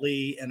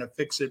permanently and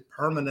affix it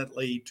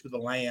permanently to the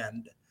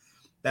land.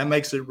 That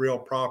makes it real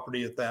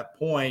property at that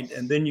point.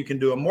 And then you can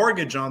do a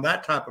mortgage on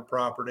that type of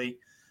property,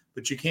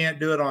 but you can't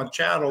do it on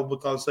chattel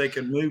because they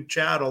can move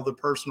chattel, the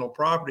personal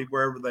property,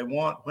 wherever they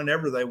want,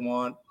 whenever they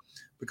want,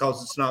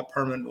 because it's not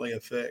permanently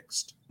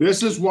affixed.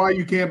 This is why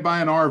you can't buy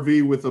an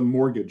RV with a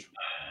mortgage.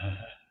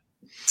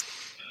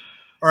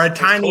 Or a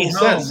tiny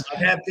home. I've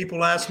had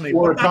people ask me.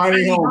 Or a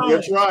tiny home.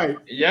 That's right.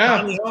 Yeah.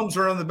 Tiny homes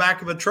are on the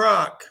back of a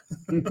truck.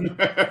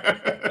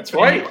 That's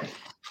right.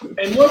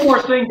 And one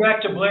more thing,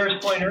 back to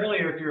Blair's point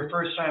earlier, if you're a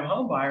first-time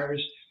home buyer,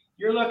 is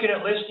you're looking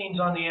at listings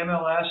on the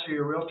MLS or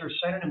your realtor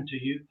sending them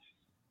to you,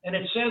 and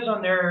it says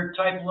on their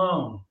type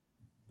loan,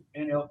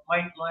 and it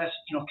might list,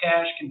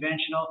 cash,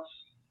 conventional,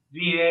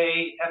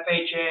 VA,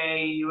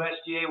 FHA,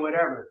 USDA,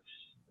 whatever.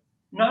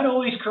 Not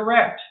always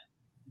correct.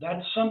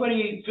 That's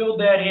somebody filled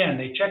that in.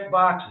 They check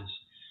boxes.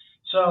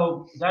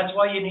 So that's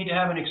why you need to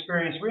have an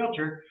experienced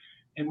realtor.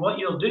 And what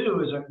you'll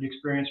do as an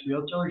experienced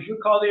realtor is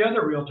you'll call the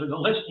other realtor, the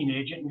listing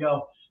agent, and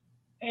go,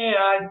 hey,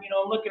 I'm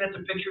looking at the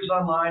pictures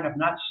online. I've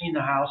not seen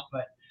the house,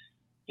 but,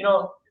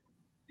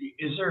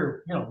 is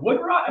there, wood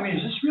rot? I mean,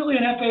 is this really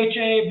an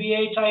FHA,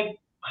 VA type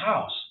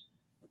house?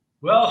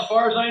 Well, as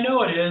far as I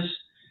know, it is.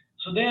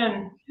 So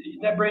then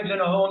that brings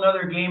in a whole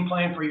nother game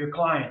plan for your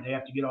client. They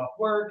have to get off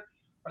work.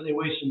 Are they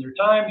wasting their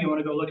time? Do you want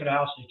to go look at a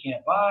house they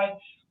can't buy?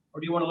 Or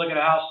do you want to look at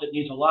a house that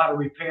needs a lot of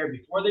repair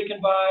before they can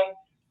buy?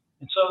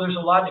 And so there's a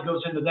lot that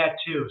goes into that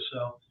too.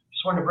 So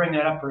just wanted to bring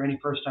that up for any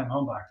first-time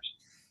home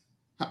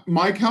buyers.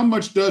 Mike, how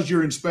much does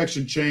your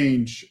inspection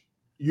change?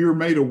 You're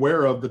made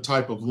aware of the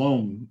type of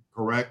loan,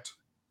 correct?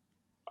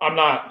 I'm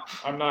not.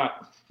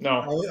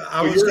 No.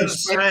 I was going to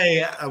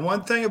say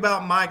one thing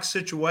about Mike's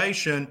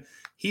situation.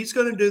 He's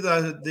going to do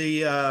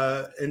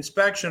the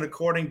inspection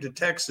according to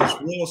Texas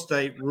real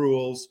estate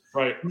rules.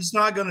 Right. He's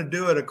not going to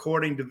do it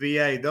according to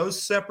VA.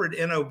 Those separate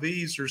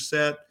NOVs are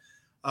set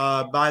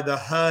by the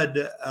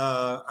HUD.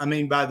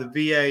 By the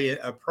VA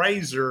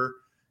appraiser,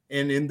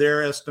 and in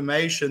their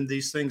estimation,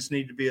 these things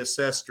need to be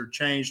assessed or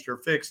changed or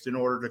fixed in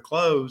order to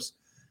close.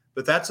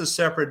 But that's a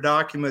separate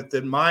document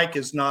that Mike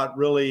is not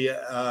really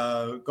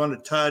going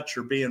to touch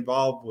or be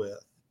involved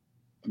with.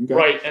 Okay.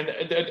 Right. And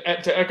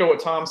to echo what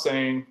Tom's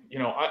saying,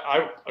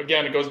 I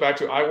again, it goes back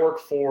to, I work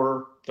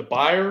for the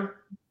buyer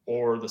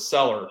or the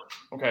seller.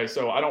 Okay.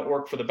 So I don't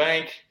work for the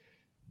bank.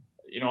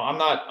 I'm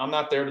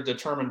not there to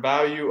determine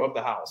value of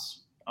the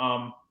house.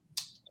 I'm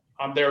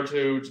there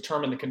to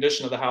determine the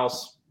condition of the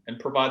house and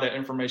provide that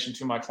information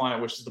to my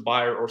client, which is the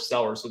buyer or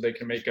seller, so they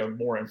can make a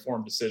more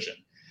informed decision.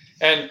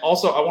 And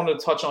also, I wanted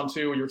to touch on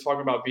too, you were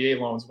talking about VA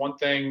loans. One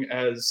thing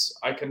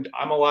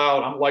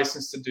I'm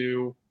licensed to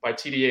do by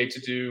TDA to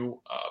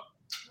do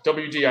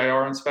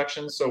WDIR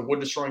inspections, so wood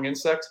destroying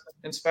insect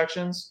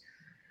inspections.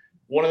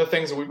 One of the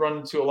things that we run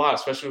into a lot,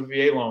 especially with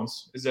VA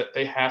loans, is that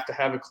they have to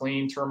have a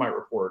clean termite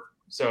report.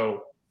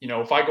 So,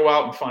 if I go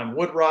out and find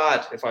wood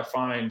rot, if I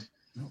find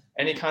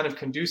any kind of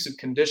conducive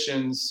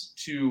conditions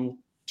to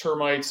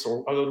termites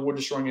or other wood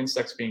destroying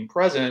insects being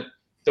present,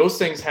 those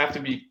things have to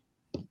be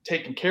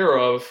taken care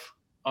of,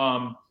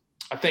 I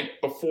think,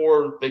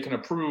 before they can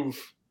approve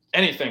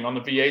anything on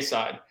the VA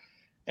side.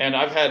 And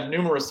I've had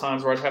numerous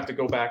times where I'd have to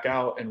go back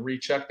out and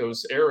recheck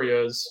those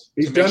areas.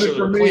 He's done it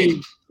for me. Clean.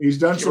 He's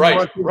done some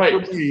work for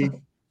me.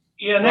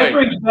 Yeah, and that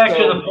brings back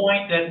to the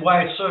point that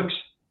why it's so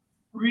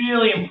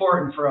really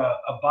important for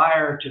a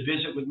buyer to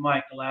visit with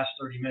Mike the last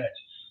 30 minutes.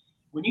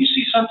 When you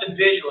see something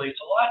visually, it's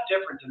a lot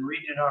different than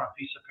reading it on a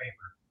piece of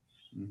paper.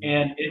 Mm-hmm.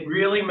 And it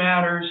really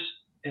matters.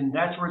 And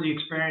that's where the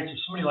experience of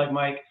somebody like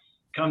Mike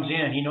comes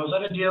in. He knows how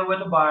to deal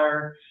with a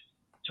buyer,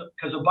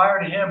 because a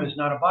buyer to him is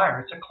not a buyer,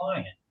 it's a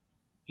client.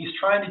 He's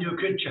trying to do a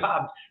good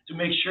job to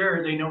make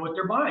sure they know what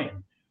they're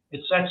buying.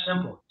 It's that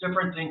simple,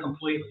 different thing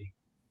completely.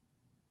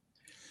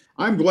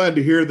 I'm glad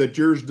to hear that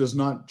yours does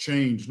not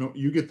change. No,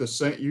 you get the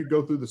same, you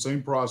go through the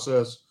same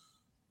process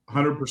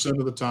 100%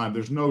 of the time.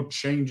 There's no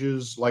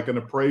changes like an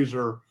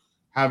appraiser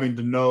having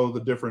to know the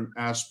different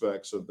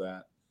aspects of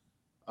that.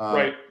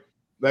 Right.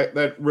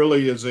 That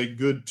really is a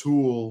good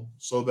tool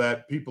so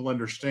that people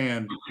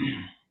understand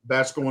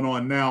that's going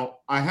on. Now,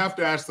 I have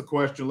to ask the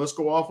question, let's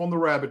go off on the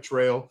rabbit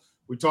trail.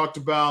 We talked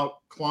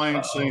about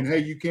clients saying, hey,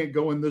 you can't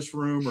go in this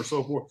room or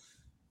so forth.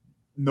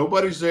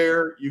 Nobody's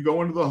there. You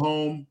go into the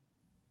home.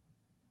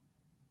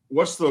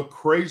 What's the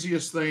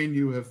craziest thing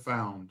you have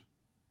found?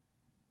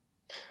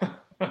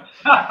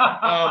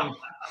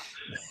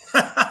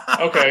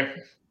 Okay.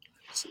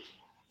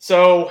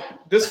 So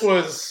this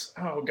was,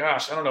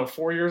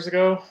 4 years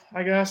ago,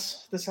 I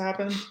guess this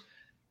happened.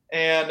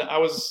 And I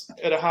was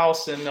at a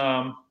house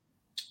and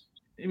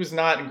it was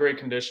not in great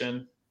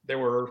condition. There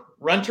were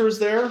renters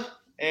there,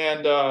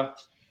 and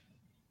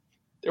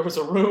there was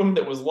a room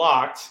that was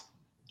locked.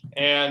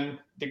 And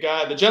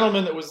the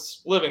gentleman that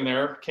was living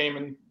there came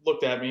and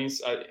looked at me.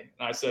 And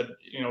I said,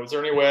 is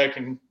there any way I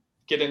can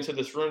get into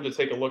this room to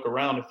take a look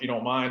around if you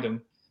don't mind? And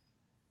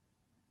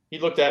he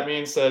looked at me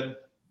and said,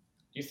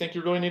 you think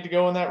you really need to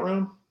go in that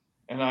room?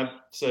 And I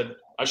said,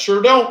 I sure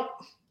don't.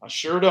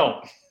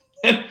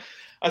 And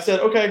I said,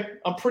 okay,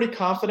 I'm pretty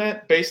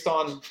confident based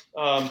on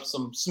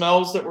some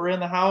smells that were in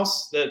the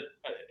house that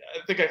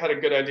I think I had a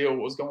good idea what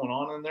was going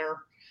on in there.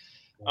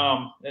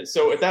 And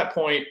so at that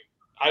point,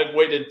 I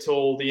waited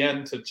till the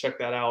end to check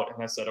that out.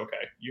 And I said, okay,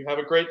 you have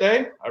a great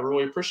day. I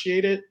really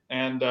appreciate it.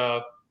 And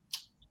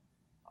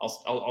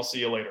I'll see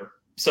you later.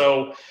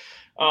 So,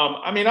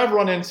 I've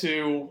run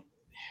into,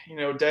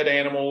 dead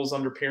animals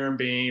under pier and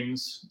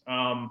beams.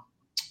 A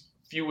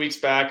few weeks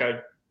back,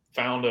 I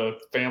found a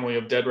family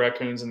of dead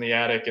raccoons in the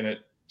attic, and it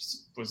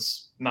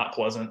was not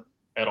pleasant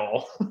at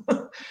all.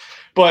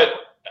 But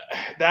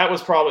that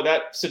was probably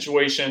that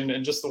situation,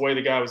 and just the way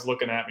the guy was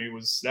looking at me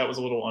was a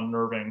little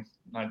unnerving.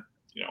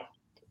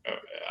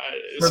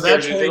 So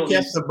that's where they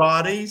kept the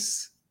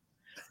bodies.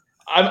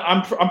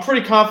 I'm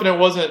pretty confident it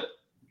wasn't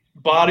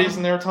bodies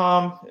in there,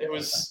 Tom. It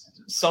was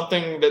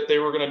something that they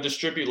were going to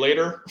distribute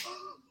later.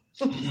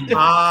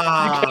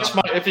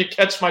 If you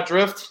catch my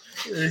drift.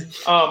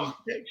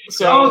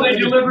 So they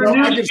deliver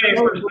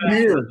newspapers from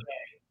here.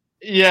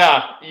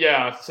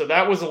 Yeah. So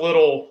that was a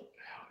little.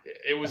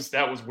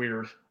 That was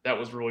weird. That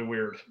was really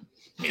weird.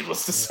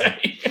 Needless to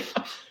say.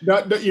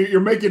 You're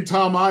making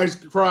Tom Eyes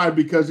cry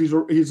because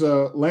he's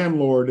a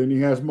landlord and he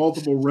has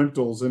multiple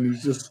rentals and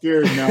he's just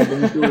scared now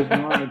going through his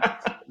mind.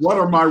 What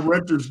are my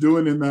renters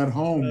doing in that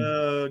home?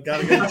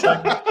 Gotta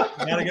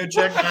go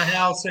check my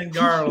house in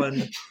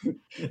Garland.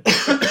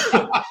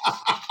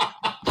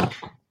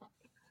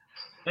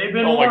 They've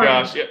been oh warned. My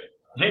gosh! Yeah.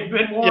 They've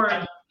been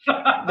warned.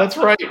 Yeah, that's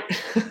right.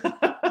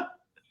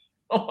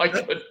 Oh my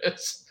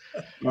goodness.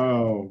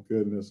 Oh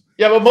goodness.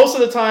 Yeah, but most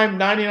of the time,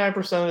 99%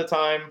 of the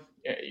time,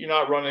 you're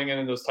not running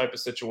into those type of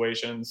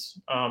situations.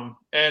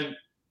 And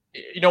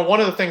one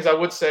of the things I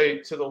would say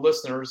to the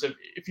listeners,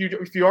 if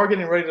you are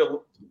getting ready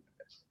to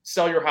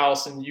sell your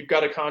house and you've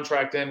got a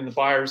contract in and the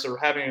buyers are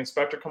having an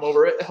inspector come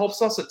over, it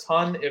helps us a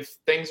ton if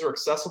things are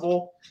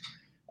accessible.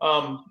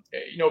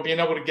 Being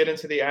able to get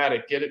into the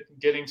attic,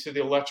 getting to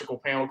the electrical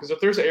panel, because if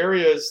there's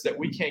areas that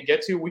we can't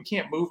get to, we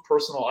can't move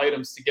personal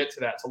items to get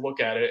to that, to look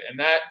at it. And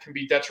that can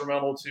be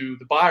detrimental to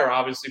the buyer,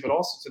 obviously, but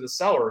also to the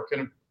seller.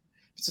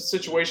 It's a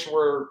situation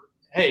where,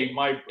 hey,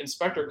 my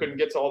inspector couldn't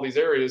get to all these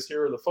areas.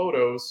 Here are the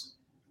photos.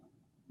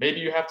 Maybe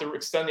you have to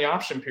extend the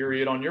option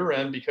period on your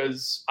end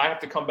because I have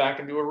to come back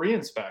and do a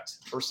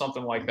reinspect or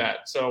something like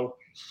that. So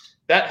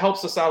that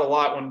helps us out a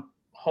lot when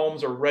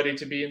homes are ready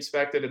to be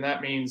inspected. And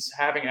that means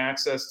having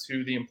access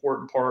to the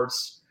important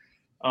parts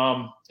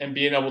and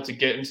being able to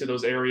get into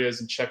those areas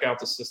and check out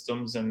the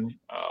systems. And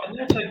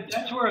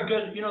that's where a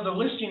good, the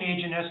listing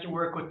agent has to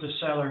work with the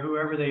seller,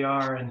 whoever they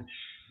are. And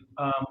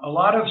a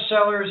lot of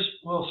sellers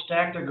will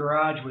stack their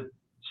garage with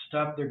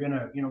stuff they're going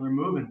to, they're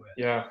moving with.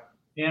 Yeah.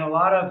 And a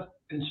lot of,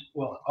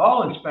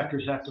 all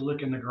inspectors have to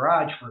look in the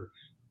garage for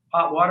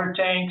hot water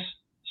tanks,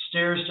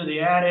 stairs to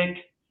the attic,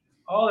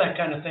 all that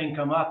kind of thing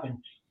come up. And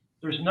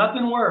there's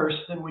nothing worse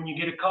than when you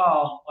get a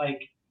call like,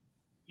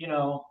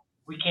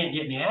 we can't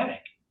get in the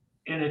attic.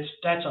 And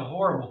that's a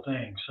horrible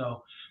thing.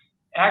 So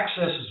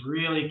access is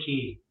really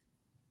key.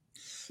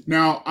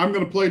 Now, I'm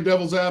going to play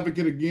devil's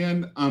advocate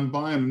again. I'm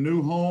buying a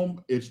new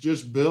home. It's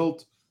just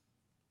built.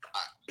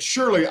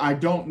 Surely I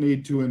don't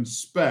need to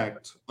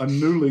inspect a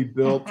newly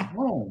built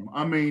home.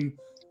 I mean,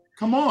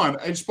 come on.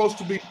 It's supposed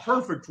to be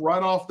perfect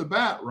right off the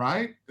bat,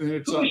 right? And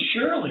it's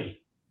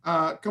Shirley.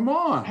 Come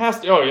on.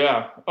 Oh,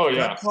 yeah.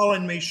 Stop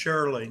calling me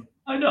Shirley.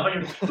 I know.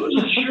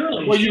 Who's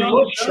Shirley? Well, you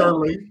look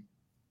Shirley.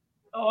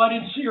 Oh, I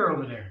didn't see her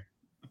over there.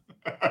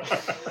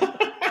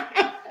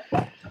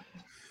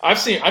 I've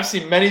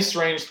seen many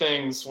strange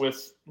things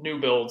with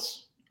new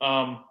builds.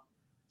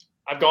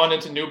 I've gone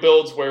into new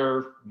builds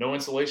where no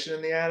insulation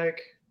in the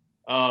attic.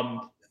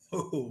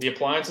 The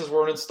appliances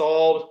weren't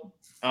installed.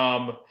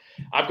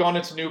 I've gone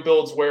into new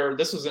builds where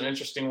this was an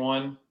interesting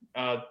one.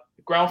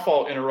 Ground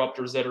fault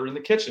interrupters that are in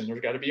the kitchen.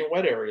 There's got to be in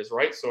wet areas,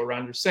 right? So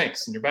around your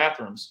sinks and your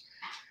bathrooms.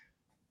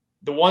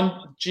 The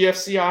one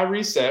GFCI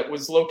reset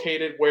was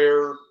located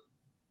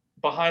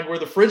behind where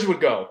the fridge would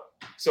go.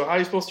 So how are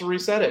you supposed to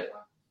reset it?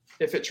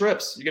 If it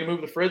trips, you're going to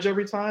move the fridge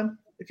every time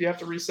if you have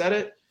to reset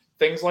it,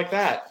 things like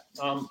that.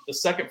 The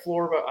second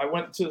floor I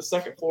went to the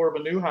second floor of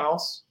a new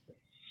house.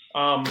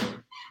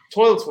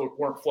 Toilets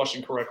weren't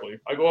flushing correctly.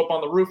 I go up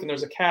on the roof and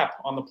there's a cap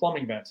on the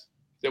plumbing vent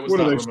that was not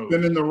removed. What are they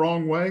spinning the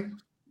wrong way?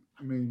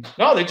 I mean,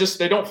 no,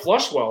 they don't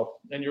flush well,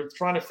 and you're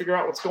trying to figure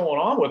out what's going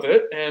on with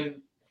it.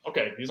 And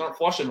okay, these aren't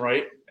flushing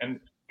right. And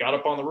got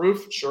up on the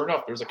roof. Sure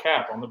enough, there's a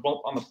cap on the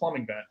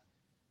plumbing vent.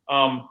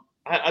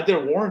 I did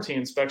a warranty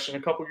inspection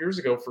a couple years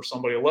ago for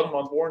somebody,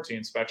 11-month warranty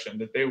inspection.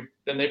 That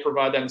they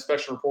provide that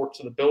inspection report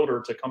to the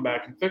builder to come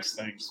back and fix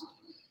things.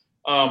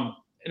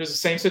 It was the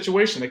same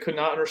situation. They could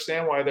not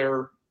understand why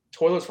their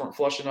toilets weren't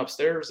flushing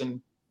upstairs, and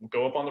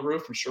go up on the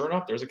roof, and sure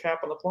enough, there's a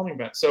cap on the plumbing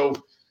vent. So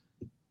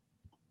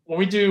when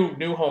we do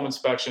new home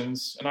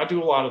inspections, and I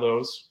do a lot of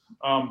those,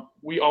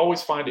 we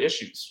always find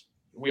issues.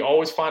 We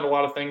always find a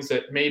lot of things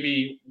that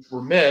maybe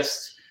were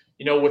missed.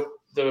 With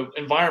the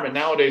environment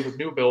nowadays with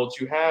new builds,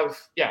 you have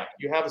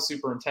a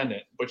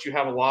superintendent, but you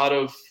have a lot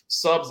of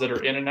subs that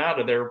are in and out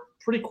of there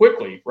pretty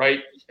quickly, right?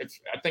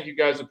 I think you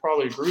guys would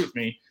probably agree with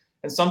me.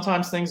 And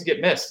sometimes things get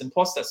missed. And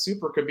plus that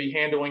super could be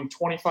handling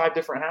 25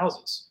 different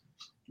houses.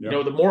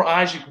 Yep. The more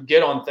eyes you can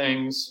get on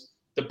things,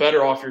 the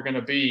better off you're going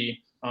to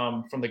be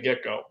from the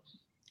get-go.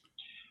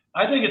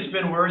 I think it's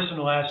been worse in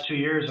the last 2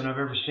 years than I've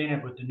ever seen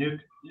it with the new.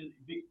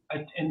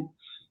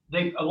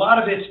 A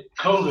lot of it's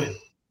COVID.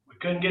 We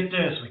couldn't get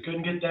this, we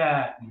couldn't get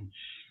that, and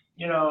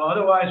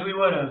otherwise we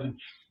would have. And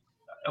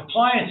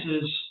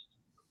appliances,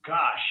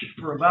 gosh,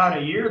 for about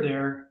a year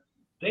there,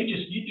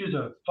 you do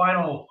the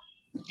final,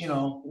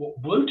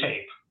 blue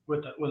tape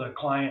with a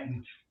client,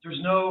 and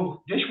there's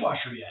no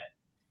dishwasher yet.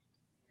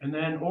 And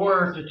then,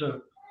 or if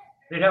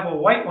they'd have a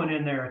white one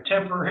in there, a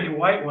temporary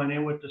white one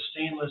in with the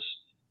stainless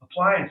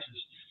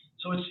appliances.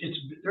 So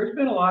there's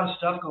been a lot of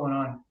stuff going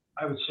on,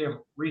 I would say,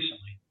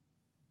 recently.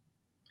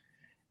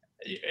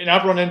 And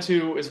I've run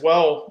into as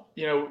well,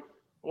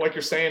 like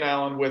you're saying,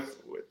 Alan,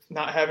 with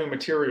not having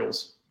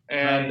materials.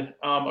 And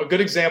a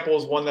good example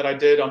is one that I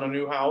did on a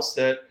new house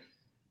that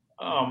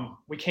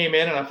we came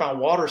in and I found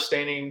water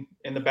staining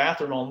in the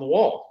bathroom on the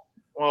wall.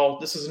 Well,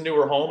 this is a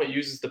newer home. It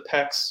uses the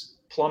PEX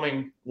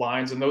plumbing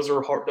lines, and those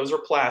are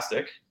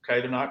plastic.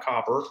 Okay, they're not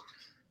copper.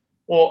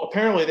 Well,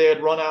 apparently they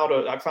had run out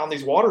of. I found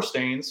these water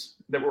stains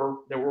that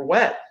were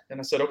wet, and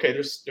I said, okay,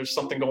 there's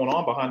something going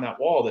on behind that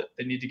wall that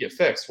they need to get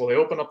fixed. Well, they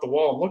opened up the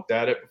wall and looked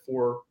at it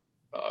before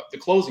the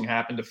closing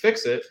happened to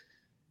fix it.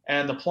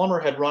 And the plumber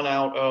had run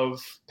out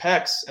of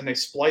PEX, and they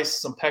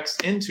spliced some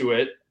PEX into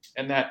it,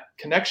 and that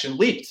connection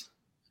leaked.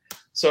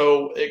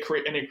 So it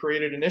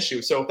created an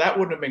issue. So if that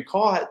wouldn't have been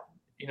caught,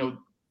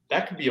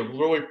 that could be a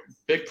really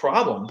big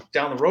problem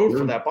down the road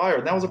for that buyer.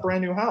 And that was a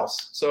brand new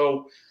house.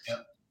 So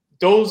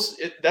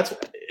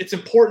it's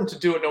important to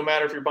do it no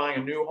matter if you're buying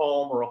a new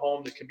home or a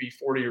home that could be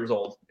 40 years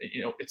old.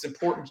 It's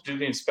important to do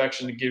the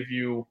inspection to give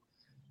you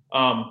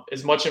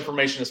as much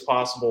information as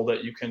possible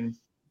that you can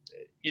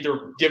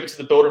either give it to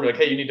the builder and be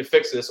like, hey, you need to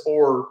fix this,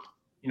 or,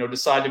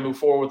 decide to move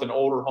forward with an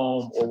older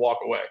home or walk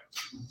away.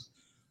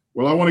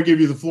 Well, I want to give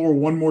you the floor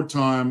one more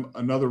time.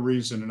 Another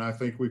reason, and I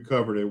think we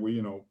covered it.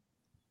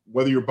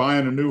 Whether you're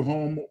buying a new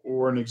home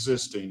or an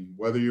existing,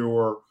 whether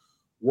you're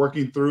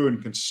working through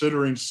and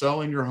considering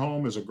selling your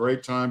home, is a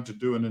great time to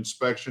do an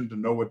inspection to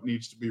know what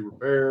needs to be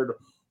repaired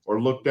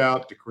or looked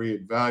at to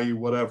create value,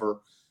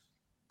 whatever.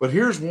 But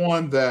here's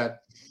one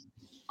that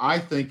I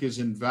think is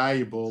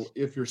invaluable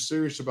if you're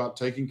serious about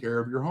taking care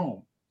of your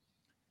home.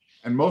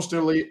 And most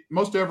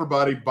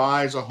everybody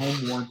buys a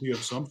home warranty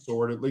of some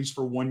sort, at least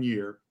for 1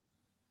 year.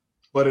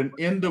 But an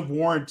end of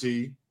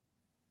warranty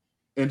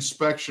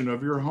inspection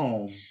of your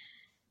home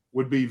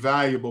would be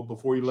valuable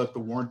before you let the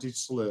warranty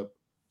slip,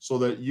 so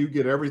that you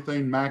get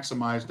everything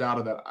maximized out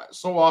of that.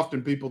 So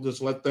often people just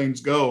let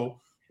things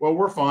go. Well,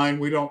 we're fine.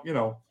 We don't,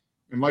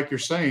 and like you're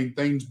saying,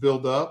 things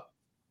build up,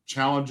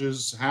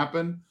 challenges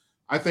happen.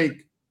 I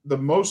think the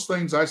most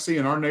things I see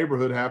in our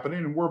neighborhood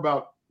happening, and we're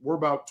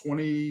about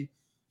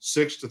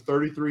 26 to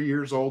 33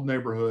 years old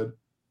neighborhood,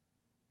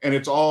 and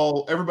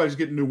everybody's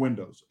getting new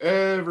windows.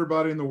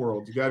 Everybody in the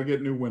world's got to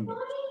get new windows.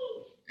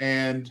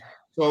 And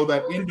so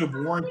that end of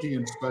warranty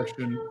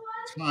inspection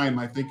time,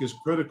 I think, is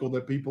critical,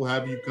 that people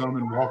have you come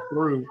and walk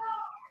through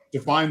to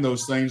find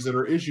those things that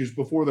are issues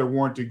before their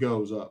warranty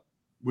goes up.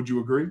 Would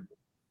you agree?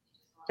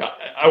 Yeah,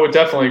 I would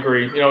definitely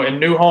agree. In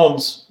new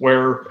homes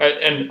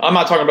and I'm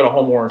not talking about a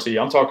home warranty.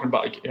 I'm talking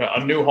about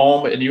a new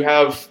home, and you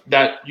have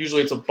that,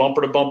 usually it's a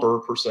bumper to bumper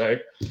per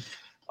se,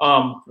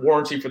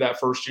 warranty for that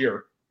first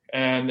year.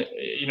 And,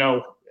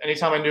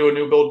 anytime I do a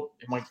new build,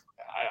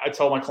 I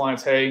tell my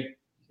clients, hey,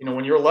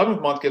 when your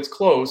 11th month gets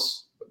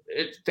close,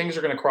 things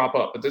are going to crop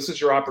up, but this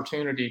is your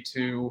opportunity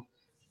to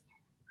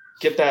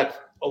get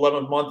that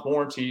 11th month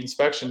warranty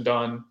inspection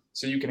done,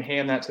 so you can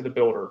hand that to the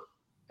builder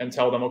and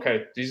tell them,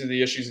 okay, these are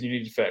the issues that you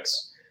need to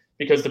fix.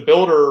 Because the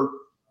builder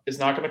is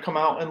not going to come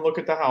out and look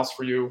at the house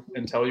for you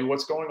and tell you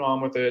what's going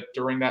on with it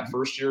during that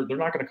first year. They're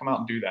not going to come out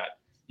and do that.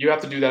 You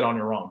have to do that on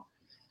your own.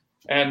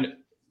 And,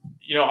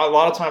 a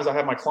lot of times I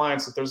have my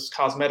clients, if there's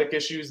cosmetic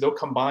issues, they'll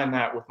combine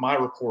that with my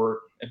report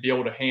and be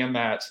able to hand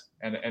that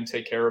and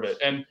take care of it.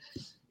 And,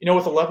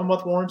 with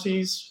 11-month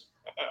warranties,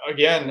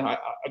 again, I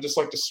just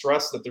like to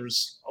stress that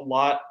there's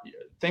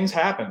things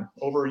happen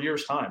over a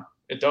year's time.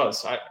 It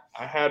does.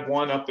 I had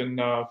one up in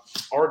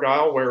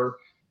Argyle where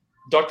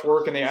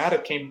ductwork in the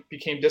attic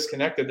became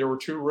disconnected. There were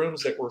 2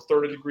 rooms that were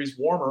 30 degrees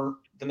warmer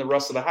than the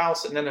rest of the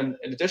house. And then in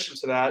addition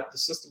to that, the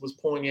system was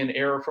pulling in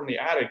air from the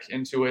attic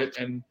into it,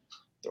 and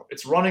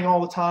it's running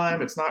all the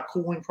time. It's not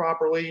cooling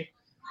properly.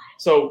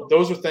 So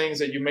those are things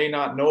that you may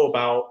not know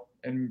about.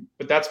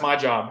 But that's my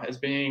job as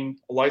being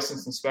a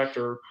licensed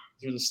inspector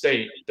through the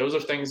state. Those are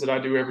things that I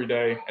do every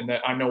day and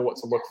that I know what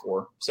to look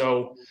for.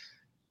 So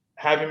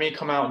having me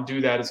come out and do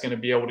that is going to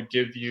be able to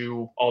give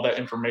you all that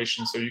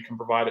information so you can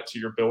provide it to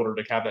your builder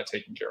to have that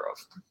taken care of.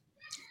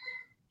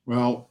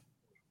 Well,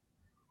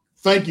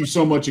 thank you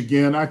so much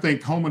again. I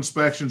think home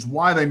inspections,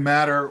 why they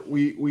matter.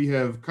 We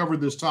have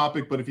covered this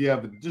topic, but if you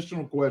have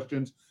additional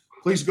questions,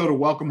 please go to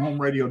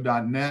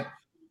welcomehomeradio.net.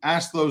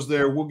 Ask those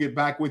there. We'll get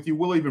back with you.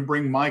 We'll even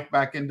bring Mike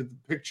back into the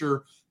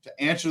picture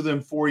to answer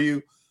them for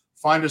you.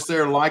 Find us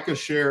there, like us,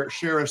 share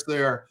us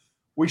there.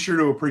 We sure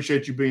do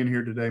appreciate you being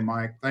here today,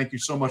 Mike. Thank you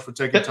so much for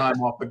taking time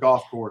off the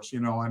golf course. I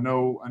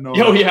know.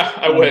 Oh yeah,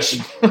 I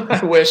wish.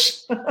 I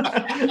wish.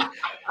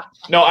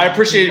 No, I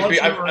appreciate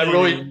it. I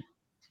really.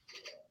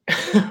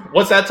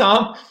 What's that,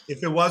 Tom?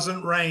 If it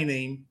wasn't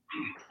raining.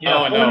 Yeah,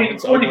 I know.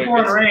 44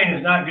 in rain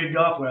is not good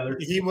golf weather.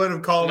 He would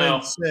have called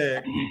in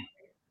sick.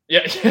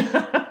 Yeah.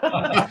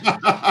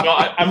 No,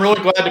 I'm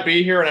really glad to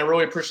be here, and I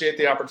really appreciate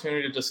the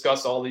opportunity to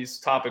discuss all these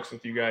topics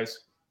with you guys.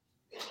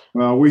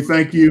 Well, we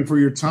thank you for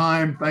your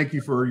time. Thank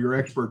you for your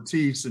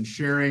expertise and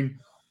sharing.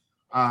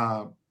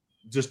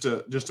 Just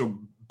a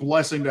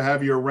blessing to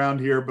have you around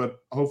here, but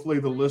hopefully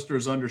the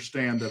listeners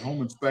understand that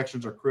home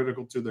inspections are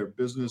critical to their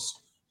business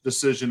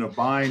decision of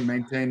buying,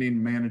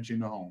 maintaining,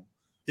 managing a home.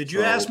 Did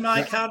you ask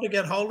Mike how to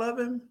get hold of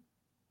him?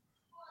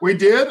 We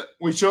did.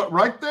 We showed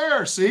right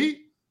there.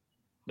 See?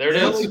 There it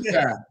is. Look at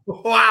that.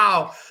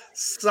 Wow.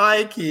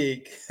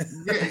 Psychic.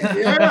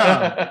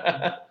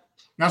 Yeah.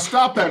 Now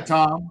stop that,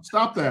 Tom.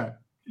 Stop that.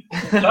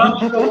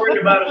 Tom's still worried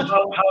about his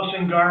house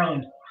in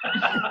Garland.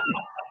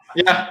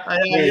 Yeah.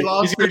 You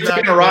lost me He's back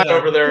taking a ride there.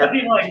 over there.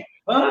 He's like,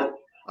 huh?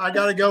 I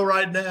got to go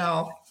right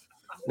now.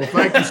 Well,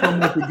 thank you so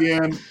much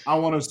again. I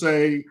want to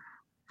say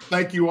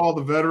thank you all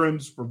the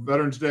veterans for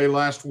Veterans Day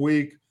last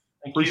week.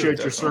 Thank Appreciate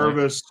you. your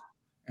service.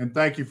 And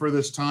thank you for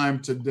this time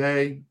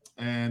today.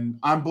 And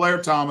I'm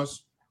Blair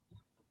Thomas.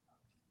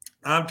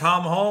 I'm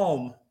Tom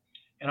Holm.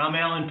 And I'm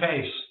Alan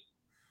Pace.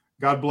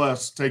 God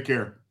bless. Take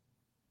care.